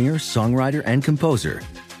Award-winning singer, songwriter, and composer,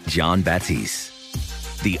 Jon Batiste.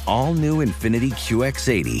 The all-new Infiniti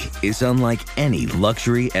QX80 is unlike any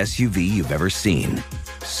luxury SUV you've ever seen.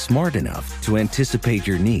 Smart enough to anticipate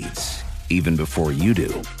your needs, even before you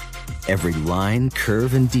do. Every line,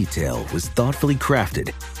 curve, and detail was thoughtfully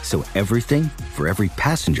crafted, so everything for every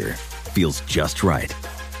passenger feels just right.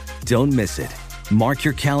 Don't miss it. Mark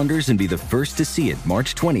your calendars and be the first to see it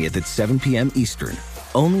March 20th at 7 p.m. Eastern,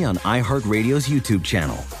 only on iHeartRadio's YouTube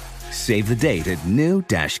channel. Save the date at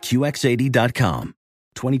new-QX80.com.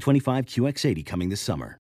 2025 QX80 coming this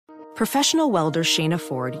summer. Professional welder Shayna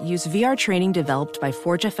Ford used VR training developed by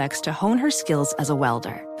ForgeFX to hone her skills as a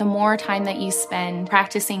welder. The more time that you spend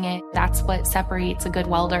practicing it, that's what separates a good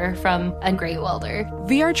welder from a great welder.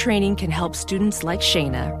 VR training can help students like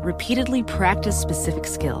Shayna repeatedly practice specific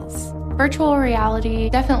skills. Virtual reality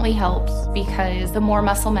definitely helps because the more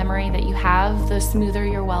muscle memory that you have, the smoother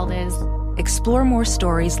your weld is. Explore more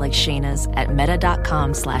stories like Shayna's at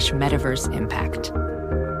meta.com/metaverseimpact.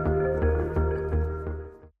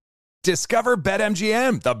 Discover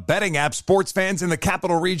BetMGM, the betting app sports fans in the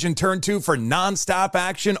capital region turn to for nonstop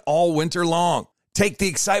action all winter long. Take the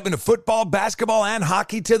excitement of football, basketball, and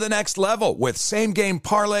hockey to the next level with same-game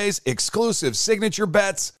parlays, exclusive signature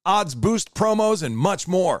bets, odds boost promos, and much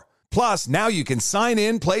more. Plus, now you can sign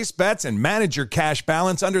in, place bets, and manage your cash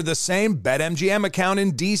balance under the same BetMGM account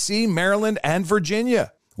in D.C., Maryland, and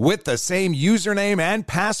Virginia. With the same username and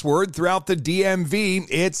password throughout the DMV,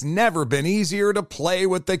 it's never been easier to play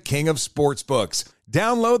with the king of sportsbooks.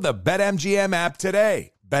 Download the BetMGM app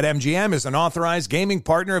today. BetMGM is an authorized gaming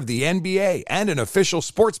partner of the NBA and an official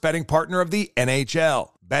sports betting partner of the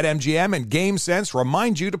NHL. BetMGM and GameSense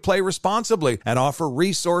remind you to play responsibly and offer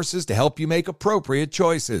resources to help you make appropriate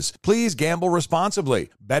choices. Please gamble responsibly.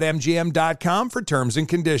 BetMGM.com for terms and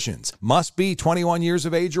conditions. Must be 21 years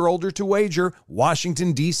of age or older to wager.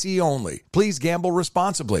 Washington, D.C. only. Please gamble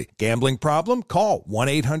responsibly. Gambling problem? Call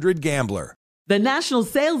 1-800-GAMBLER. The national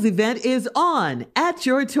sales event is on at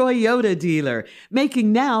your Toyota dealer,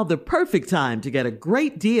 making now the perfect time to get a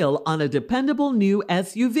great deal on a dependable new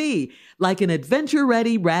SUV, like an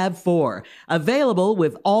adventure-ready RAV4. Available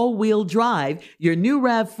with all-wheel drive, your new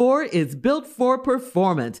RAV4 is built for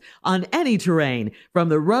performance on any terrain, from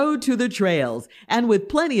the road to the trails, and with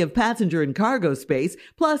plenty of passenger and cargo space,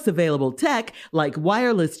 plus available tech like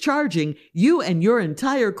wireless charging, you and your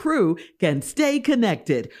entire crew can stay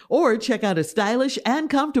connected. Or check out a stylish and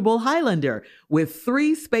comfortable Highlander with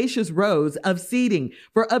 3 spacious rows of seating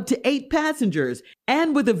for up to 8 passengers.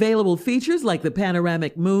 And with available features like the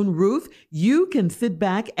panoramic moon roof, you can sit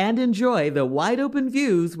back and enjoy the wide open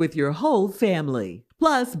views with your whole family.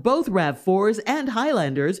 Plus, both RAV4s and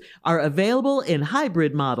Highlanders are available in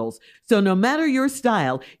hybrid models. So no matter your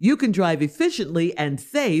style, you can drive efficiently and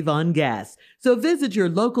save on gas. So visit your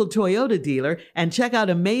local Toyota dealer and check out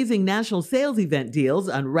amazing national sales event deals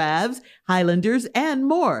on RAVs, Highlanders, and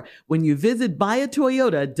more when you visit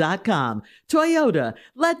buyatoyota.com. Toyota,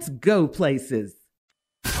 let's go places.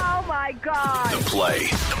 Oh my God. The play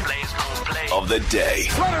of the day.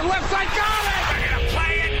 Runner left side, got it! We're going to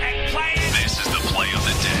play it and play it. This is the play of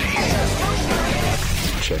the day.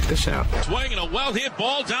 Check this out. Swinging a well-hit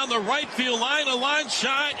ball down the right field line, a line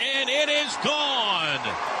shot, and it is gone.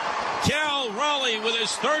 Cal Raleigh with his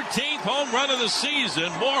 13th home run of the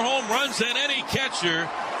season. More home runs than any catcher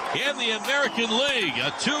in the American League.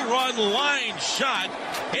 A 2-run line shot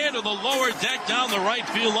into the lower deck down the right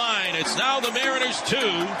field line. It's now the Mariners 2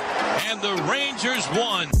 and the Rangers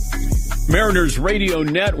 1. Mariners Radio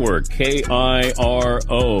Network,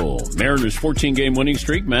 KIRO. Mariners' 14-game winning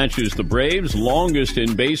streak matches the Braves' longest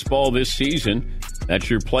in baseball this season. That's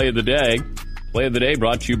your play of the day. Play of the day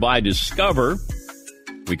brought to you by Discover.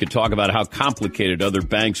 We could talk about how complicated other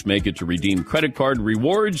banks make it to redeem credit card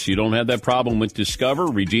rewards. You don't have that problem with Discover.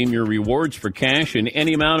 Redeem your rewards for cash in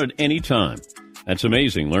any amount at any time. That's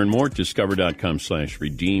amazing. Learn more at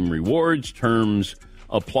discover.com/redeem rewards. Terms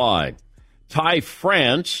apply. Ty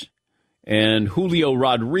France and Julio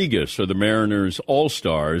Rodriguez are the Mariners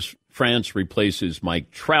All-Stars. France replaces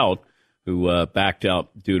Mike Trout, who backed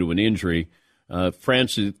out due to an injury.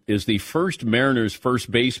 France is the first Mariners first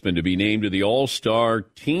baseman to be named to the All-Star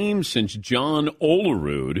team since John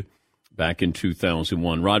Olerud back in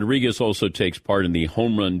 2001. Rodriguez also takes part in the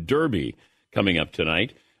Home Run Derby coming up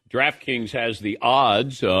tonight. DraftKings has the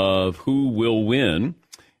odds of who will win.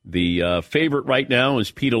 The favorite right now is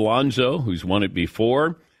Pete Alonso, who's won it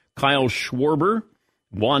before. Kyle Schwarber,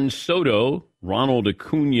 Juan Soto, Ronald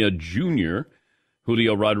Acuna Jr.,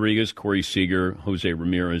 Julio Rodriguez, Corey Seager, Jose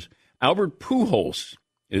Ramirez. Albert Pujols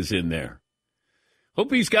is in there.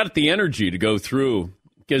 Hope he's got the energy to go through,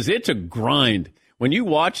 because it's a grind. When you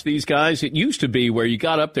watch these guys, it used to be where you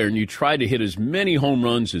got up there and you tried to hit as many home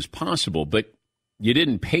runs as possible, but you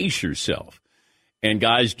didn't pace yourself. And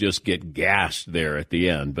guys just get gassed there at the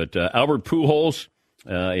end. But Albert Pujols,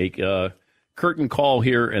 a curtain call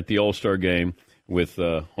here at the All-Star Game with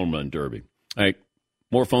Home Run Derby. All right,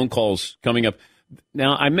 more phone calls coming up.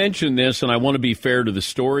 Now, I mentioned this, and I want to be fair to the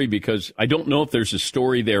story because I don't know if there's a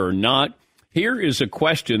story there or not. Here is a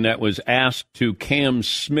question that was asked to Cam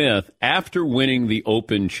Smith after winning the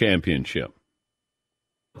Open Championship.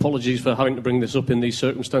 Apologies for having to bring this up in these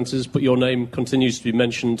circumstances, but your name continues to be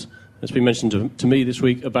mentioned. It's been mentioned to me this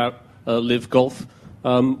week about Live Golf.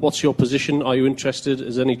 What's your position? Are you interested?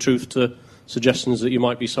 Is there any truth to suggestions that you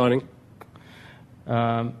might be signing?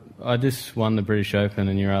 I just won the British Open,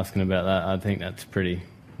 and you're asking about that. I think that's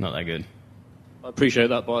not that good. I appreciate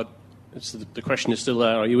that, but the question is still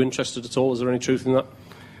there. Are you interested at all? Is there any truth in that?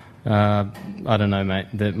 I don't know,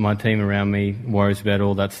 mate. My team around me worries about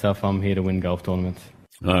all that stuff. I'm here to win golf tournaments.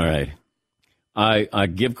 All right. I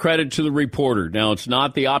give credit to the reporter. Now, it's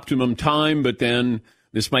not the optimum time, but then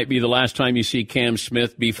this might be the last time you see Cam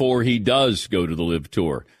Smith before he does go to the Live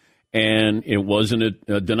Tour. And it wasn't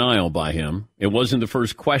a denial by him. It wasn't the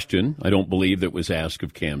first question, I don't believe, that was asked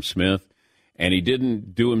of Cam Smith. And he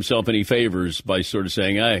didn't do himself any favors by sort of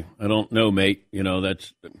saying, hey, I don't know, mate.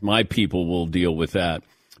 That's my people will deal with that.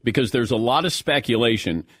 Because there's a lot of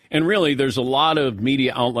speculation. And really, there's a lot of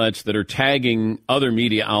media outlets that are tagging other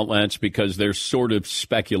media outlets because they're sort of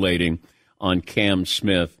speculating on Cam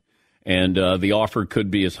Smith. And the offer could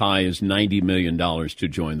be as high as $90 million to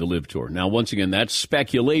join the Live Tour. Now, once again, that's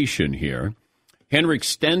speculation here. Henrik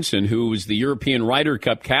Stenson, who was the European Ryder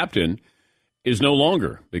Cup captain, is no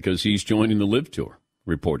longer because he's joining the Live Tour,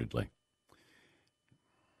 reportedly.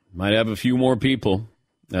 Might have a few more people.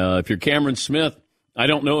 If you're Cameron Smith, I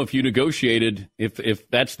don't know if you negotiated, if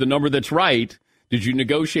that's the number that's right, did you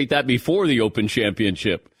negotiate that before the Open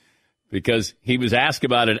Championship? Because he was asked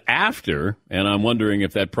about it after, and I'm wondering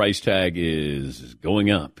if that price tag is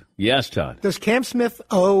going up. Yes, Todd. Does Cam Smith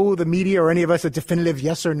owe the media or any of us a definitive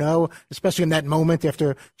yes or no, especially in that moment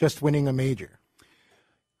after just winning a major?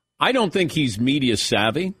 I don't think he's media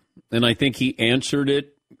savvy, and I think he answered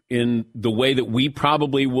it in the way that we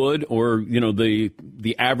probably would, or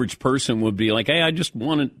the average person would be like, "Hey, I just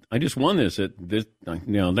won this.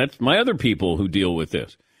 That's my other people who deal with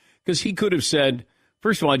this." Because he could have said,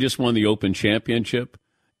 first of all, I just won the Open Championship,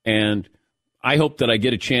 and I hope that I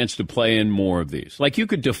get a chance to play in more of these. Like, you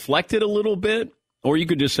could deflect it a little bit, or you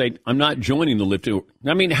could just say, I'm not joining the Live Tour.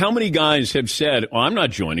 I mean, how many guys have said, I'm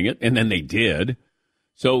not joining it, and then they did?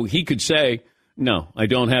 So he could say, no, I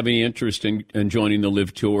don't have any interest in joining the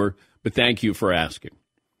Live Tour, but thank you for asking.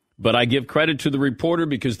 But I give credit to the reporter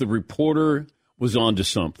because the reporter was onto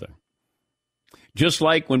something. Just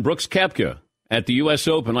like when Brooks Koepka at the U.S.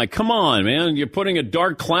 Open, like, come on, man, you're putting a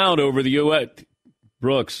dark cloud over the U.S.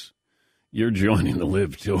 Brooks, you're joining the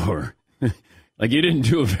Live Tour. Like, you didn't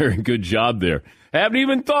do a very good job there. Haven't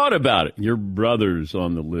even thought about it. Your brother's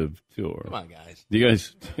on the Live Tour. Come on, guys. You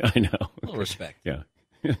guys, I know. A little respect. Yeah.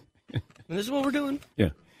 This is what we're doing.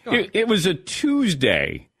 Yeah. It was a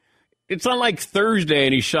Tuesday. It's not like Thursday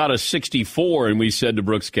and he shot a 64 and we said to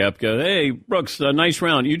Brooks Koepka, hey, Brooks, a nice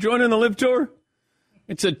round. You joining the Live Tour?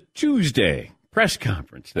 It's a Tuesday press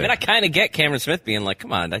conference there. I mean, I kind of get Cameron Smith being like,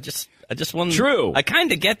 come on, I just won. True. I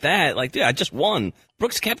kind of get that. Like, dude, I just won.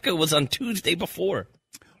 Brooks Koepka was on Tuesday before.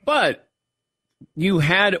 But you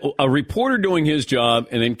had a reporter doing his job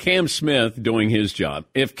and then Cam Smith doing his job.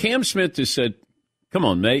 If Cam Smith just said, come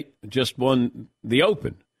on, mate, just won the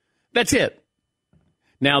Open, that's it.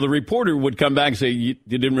 Now, the reporter would come back and say, you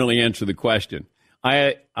didn't really answer the question.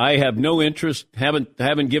 I have no interest, haven't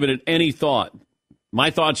given it any thought. My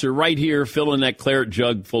thoughts are right here, filling that claret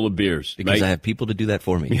jug full of beers. Because right? I have people to do that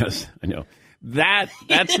for me. Yes, I know.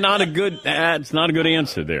 That's not a good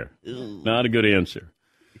answer there. Not a good answer.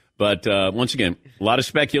 But once again, a lot of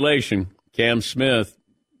speculation. Cam Smith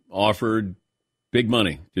offered big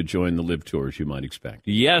money to join the Live Tour, as you might expect.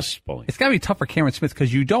 Yes, Pauline. It's got to be tough for Cameron Smith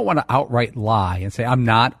because you don't want to outright lie and say, I'm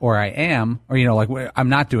not, or I am, or, I'm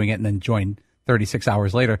not doing it and then join 36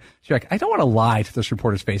 hours later. So you're like, I don't want to lie to this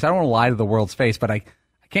reporter's face. I don't want to lie to the world's face, but I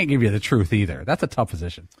can't give you the truth either. That's a tough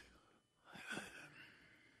position.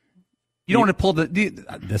 You don't want to pull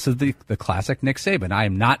this is the classic Nick Saban. I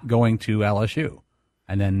am not going to LSU.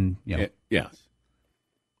 And then, Yes.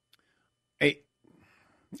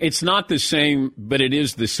 It's not the same, but it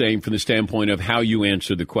is the same from the standpoint of how you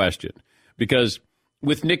answer the question. Because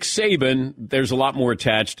with Nick Saban, there's a lot more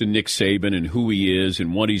attached to Nick Saban and who he is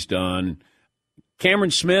and what he's done. Cameron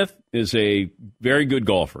Smith is a very good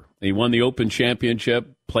golfer. He won the Open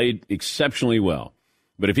Championship, played exceptionally well.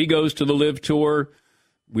 But if he goes to the LIV Tour,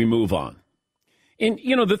 we move on. And,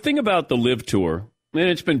 the thing about the LIV Tour, and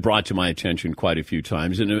it's been brought to my attention quite a few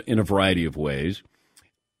times in a variety of ways,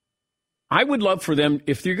 I would love for them,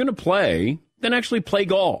 if they're going to play, then actually play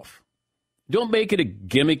golf. Don't make it a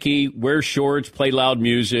gimmicky, wear shorts, play loud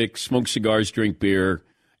music, smoke cigars, drink beer,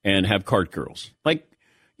 and have cart girls.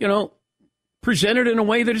 Present it in a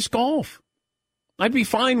way that it's golf. I'd be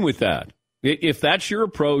fine with that. If that's your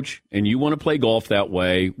approach and you want to play golf that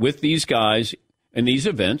way with these guys and these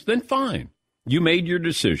events, then fine. You made your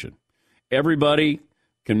decision. Everybody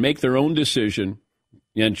can make their own decision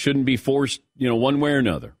and shouldn't be forced, one way or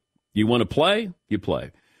another. You want to play, you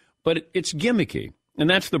play. But it's gimmicky. And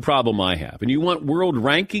that's the problem I have. And you want world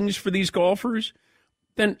rankings for these golfers?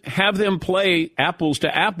 Then have them play apples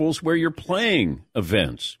to apples where you're playing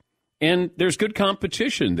events. And there's good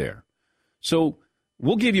competition there. So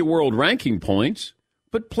we'll give you world ranking points,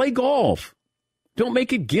 but play golf. Don't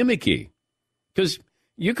make it gimmicky. Because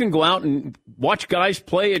you can go out and watch guys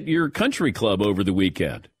play at your country club over the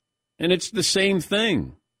weekend. And it's the same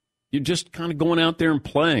thing. You're just kind of going out there and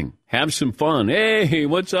playing. Have some fun. Hey,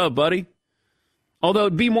 what's up, buddy? Although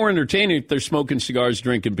it'd be more entertaining if they're smoking cigars,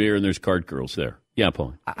 drinking beer, and there's cart girls there. Yeah,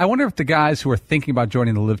 Paul. I wonder if the guys who are thinking about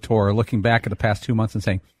joining the LIV Tour are looking back at the past 2 months and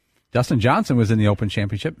saying, Dustin Johnson was in the Open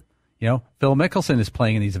Championship. Phil Mickelson is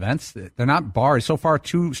playing in these events. They're not barred. So far,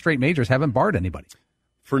 2 straight majors haven't barred anybody.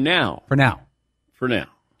 For now.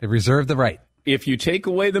 They reserve the right. If you take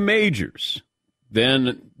away the majors,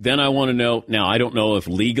 then I want to know. Now, I don't know if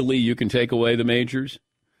legally you can take away the majors.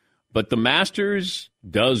 But the Masters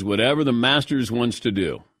does whatever the Masters wants to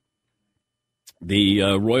do. The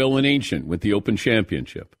Royal and Ancient with the Open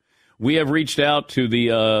Championship. We have reached out to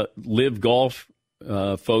the LIV Golf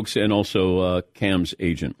folks and also Cam's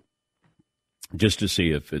agent just to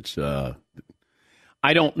see if it's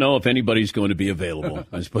I don't know if anybody's going to be available.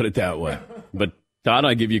 Let's put it that way. But, Todd,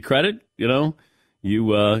 I give you credit. You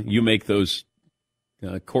make those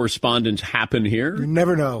correspondence happen here. You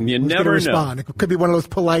never know. You who's never respond. know. It could be one of those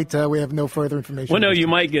polite, we have no further information. Well, no, you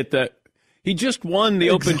might get that. He just won the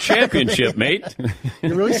Open Championship, mate.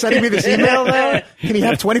 You're really sending me this email now? Can he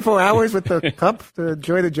have 24 hours with the cup to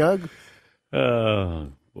enjoy the jug? Oh,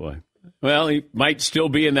 boy. Well, he might still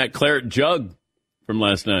be in that claret jug from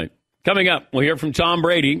last night. Coming up, we'll hear from Tom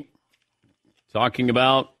Brady talking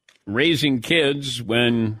about raising kids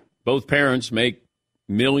when both parents make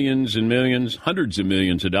millions and millions, hundreds of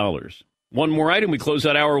millions of dollars. One more item. We close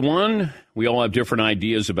out hour one. We all have different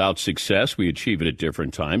ideas about success. We achieve it at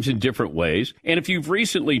different times in different ways. And if you've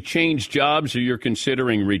recently changed jobs or you're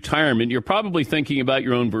considering retirement, you're probably thinking about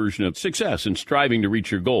your own version of success and striving to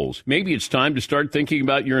reach your goals. Maybe it's time to start thinking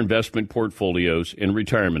about your investment portfolios and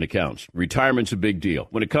retirement accounts. Retirement's a big deal.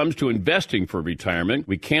 When it comes to investing for retirement,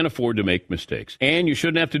 we can't afford to make mistakes. And you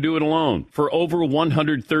shouldn't have to do it alone. For over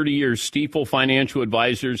 130 years, Stifel Financial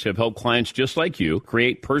Advisors have helped clients just like you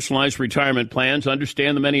create personalized retirement plans,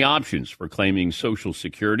 understand the many options for claiming Social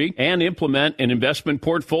Security, and implement an investment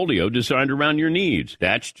portfolio designed around your needs.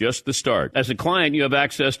 That's just the start. As a client, you have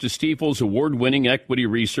access to Stifel's award-winning equity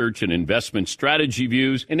research and investment strategy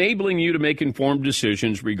views, enabling you to make informed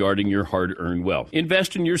decisions regarding your hard-earned wealth.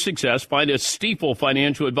 Invest in your success. Find a Stifel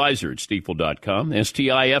Financial Advisor at stifel.com,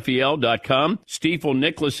 STIFEL.com, Stifel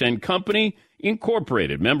Nicholas and Company,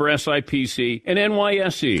 Incorporated, member SIPC, and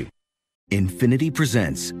NYSE. Infinity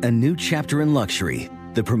presents a new chapter in luxury,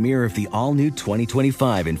 the premiere of the all-new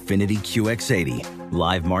 2025 Infinity QX80,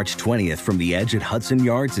 live March 20th from the Edge at Hudson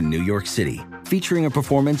Yards in New York City, featuring a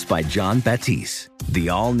performance by John Batiste. The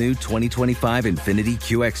all-new 2025 Infinity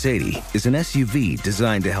QX80 is an SUV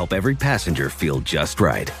designed to help every passenger feel just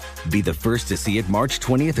right. Be the first to see it March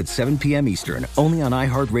 20th at 7 p.m. Eastern, only on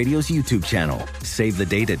iHeartRadio's YouTube channel. Save the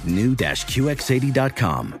date at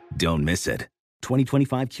new-QX80.com. Don't miss it.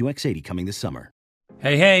 2025 QX80 coming this summer.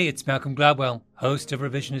 Hey, it's Malcolm Gladwell, host of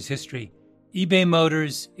Revisionist History. eBay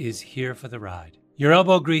Motors is here for the ride. Your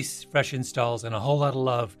elbow grease, fresh installs, and a whole lot of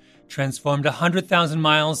love transformed 100,000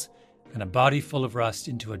 miles and a body full of rust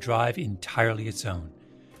into a drive entirely its own.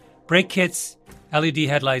 Brake kits, LED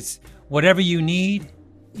headlights, whatever you need,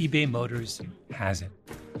 eBay Motors has it.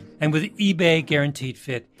 And with eBay Guaranteed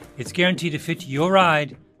Fit, it's guaranteed to fit your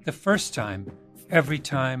ride the first time, every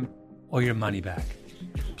time, or your money back.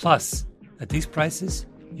 Plus, at these prices,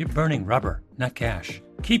 you're burning rubber, not cash.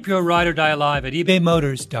 Keep your ride or die alive at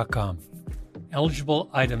ebaymotors.com. Eligible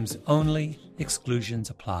items only. Exclusions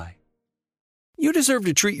apply. you deserve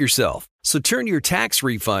to treat yourself. So turn your tax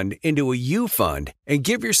refund into a U fund and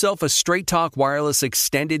give yourself a Straight Talk Wireless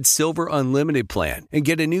Extended Silver Unlimited plan and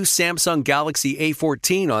get a new Samsung Galaxy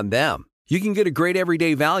A14 on them. You can get a great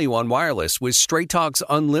everyday value on wireless with Straight Talk's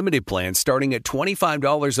Unlimited plan starting at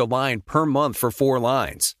 $25 a line per month for 4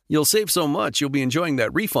 lines. You'll save so much you'll be enjoying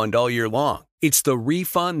that refund all year long. It's the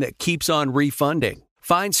refund that keeps on refunding.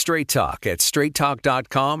 Find Straight Talk at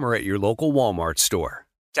straighttalk.com or at your local Walmart store.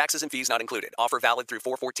 Taxes and fees not included. Offer valid through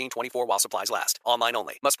 4/14/24 while supplies last. Online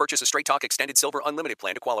only. Must purchase a Straight Talk Extended Silver Unlimited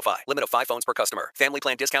plan to qualify. Limit of 5 phones per customer. Family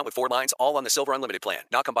plan discount with 4 lines, all on the Silver Unlimited plan.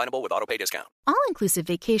 Not combinable with auto-pay discount. All-inclusive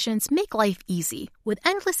vacations make life easy with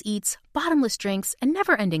endless eats, bottomless drinks, and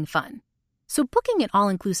never-ending fun. So booking an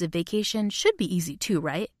all-inclusive vacation should be easy too,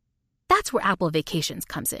 right? That's where Apple Vacations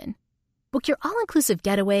comes in. Book your all-inclusive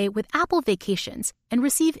getaway with Apple Vacations and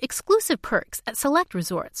receive exclusive perks at select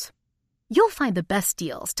resorts. You'll find the best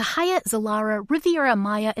deals to Hyatt Zilara Riviera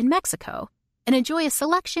Maya in Mexico and enjoy a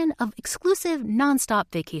selection of exclusive nonstop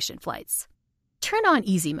vacation flights. Turn on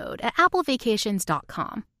easy mode at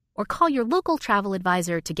applevacations.com or call your local travel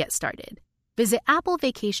advisor to get started. Visit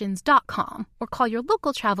applevacations.com or call your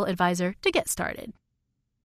local travel advisor to get started.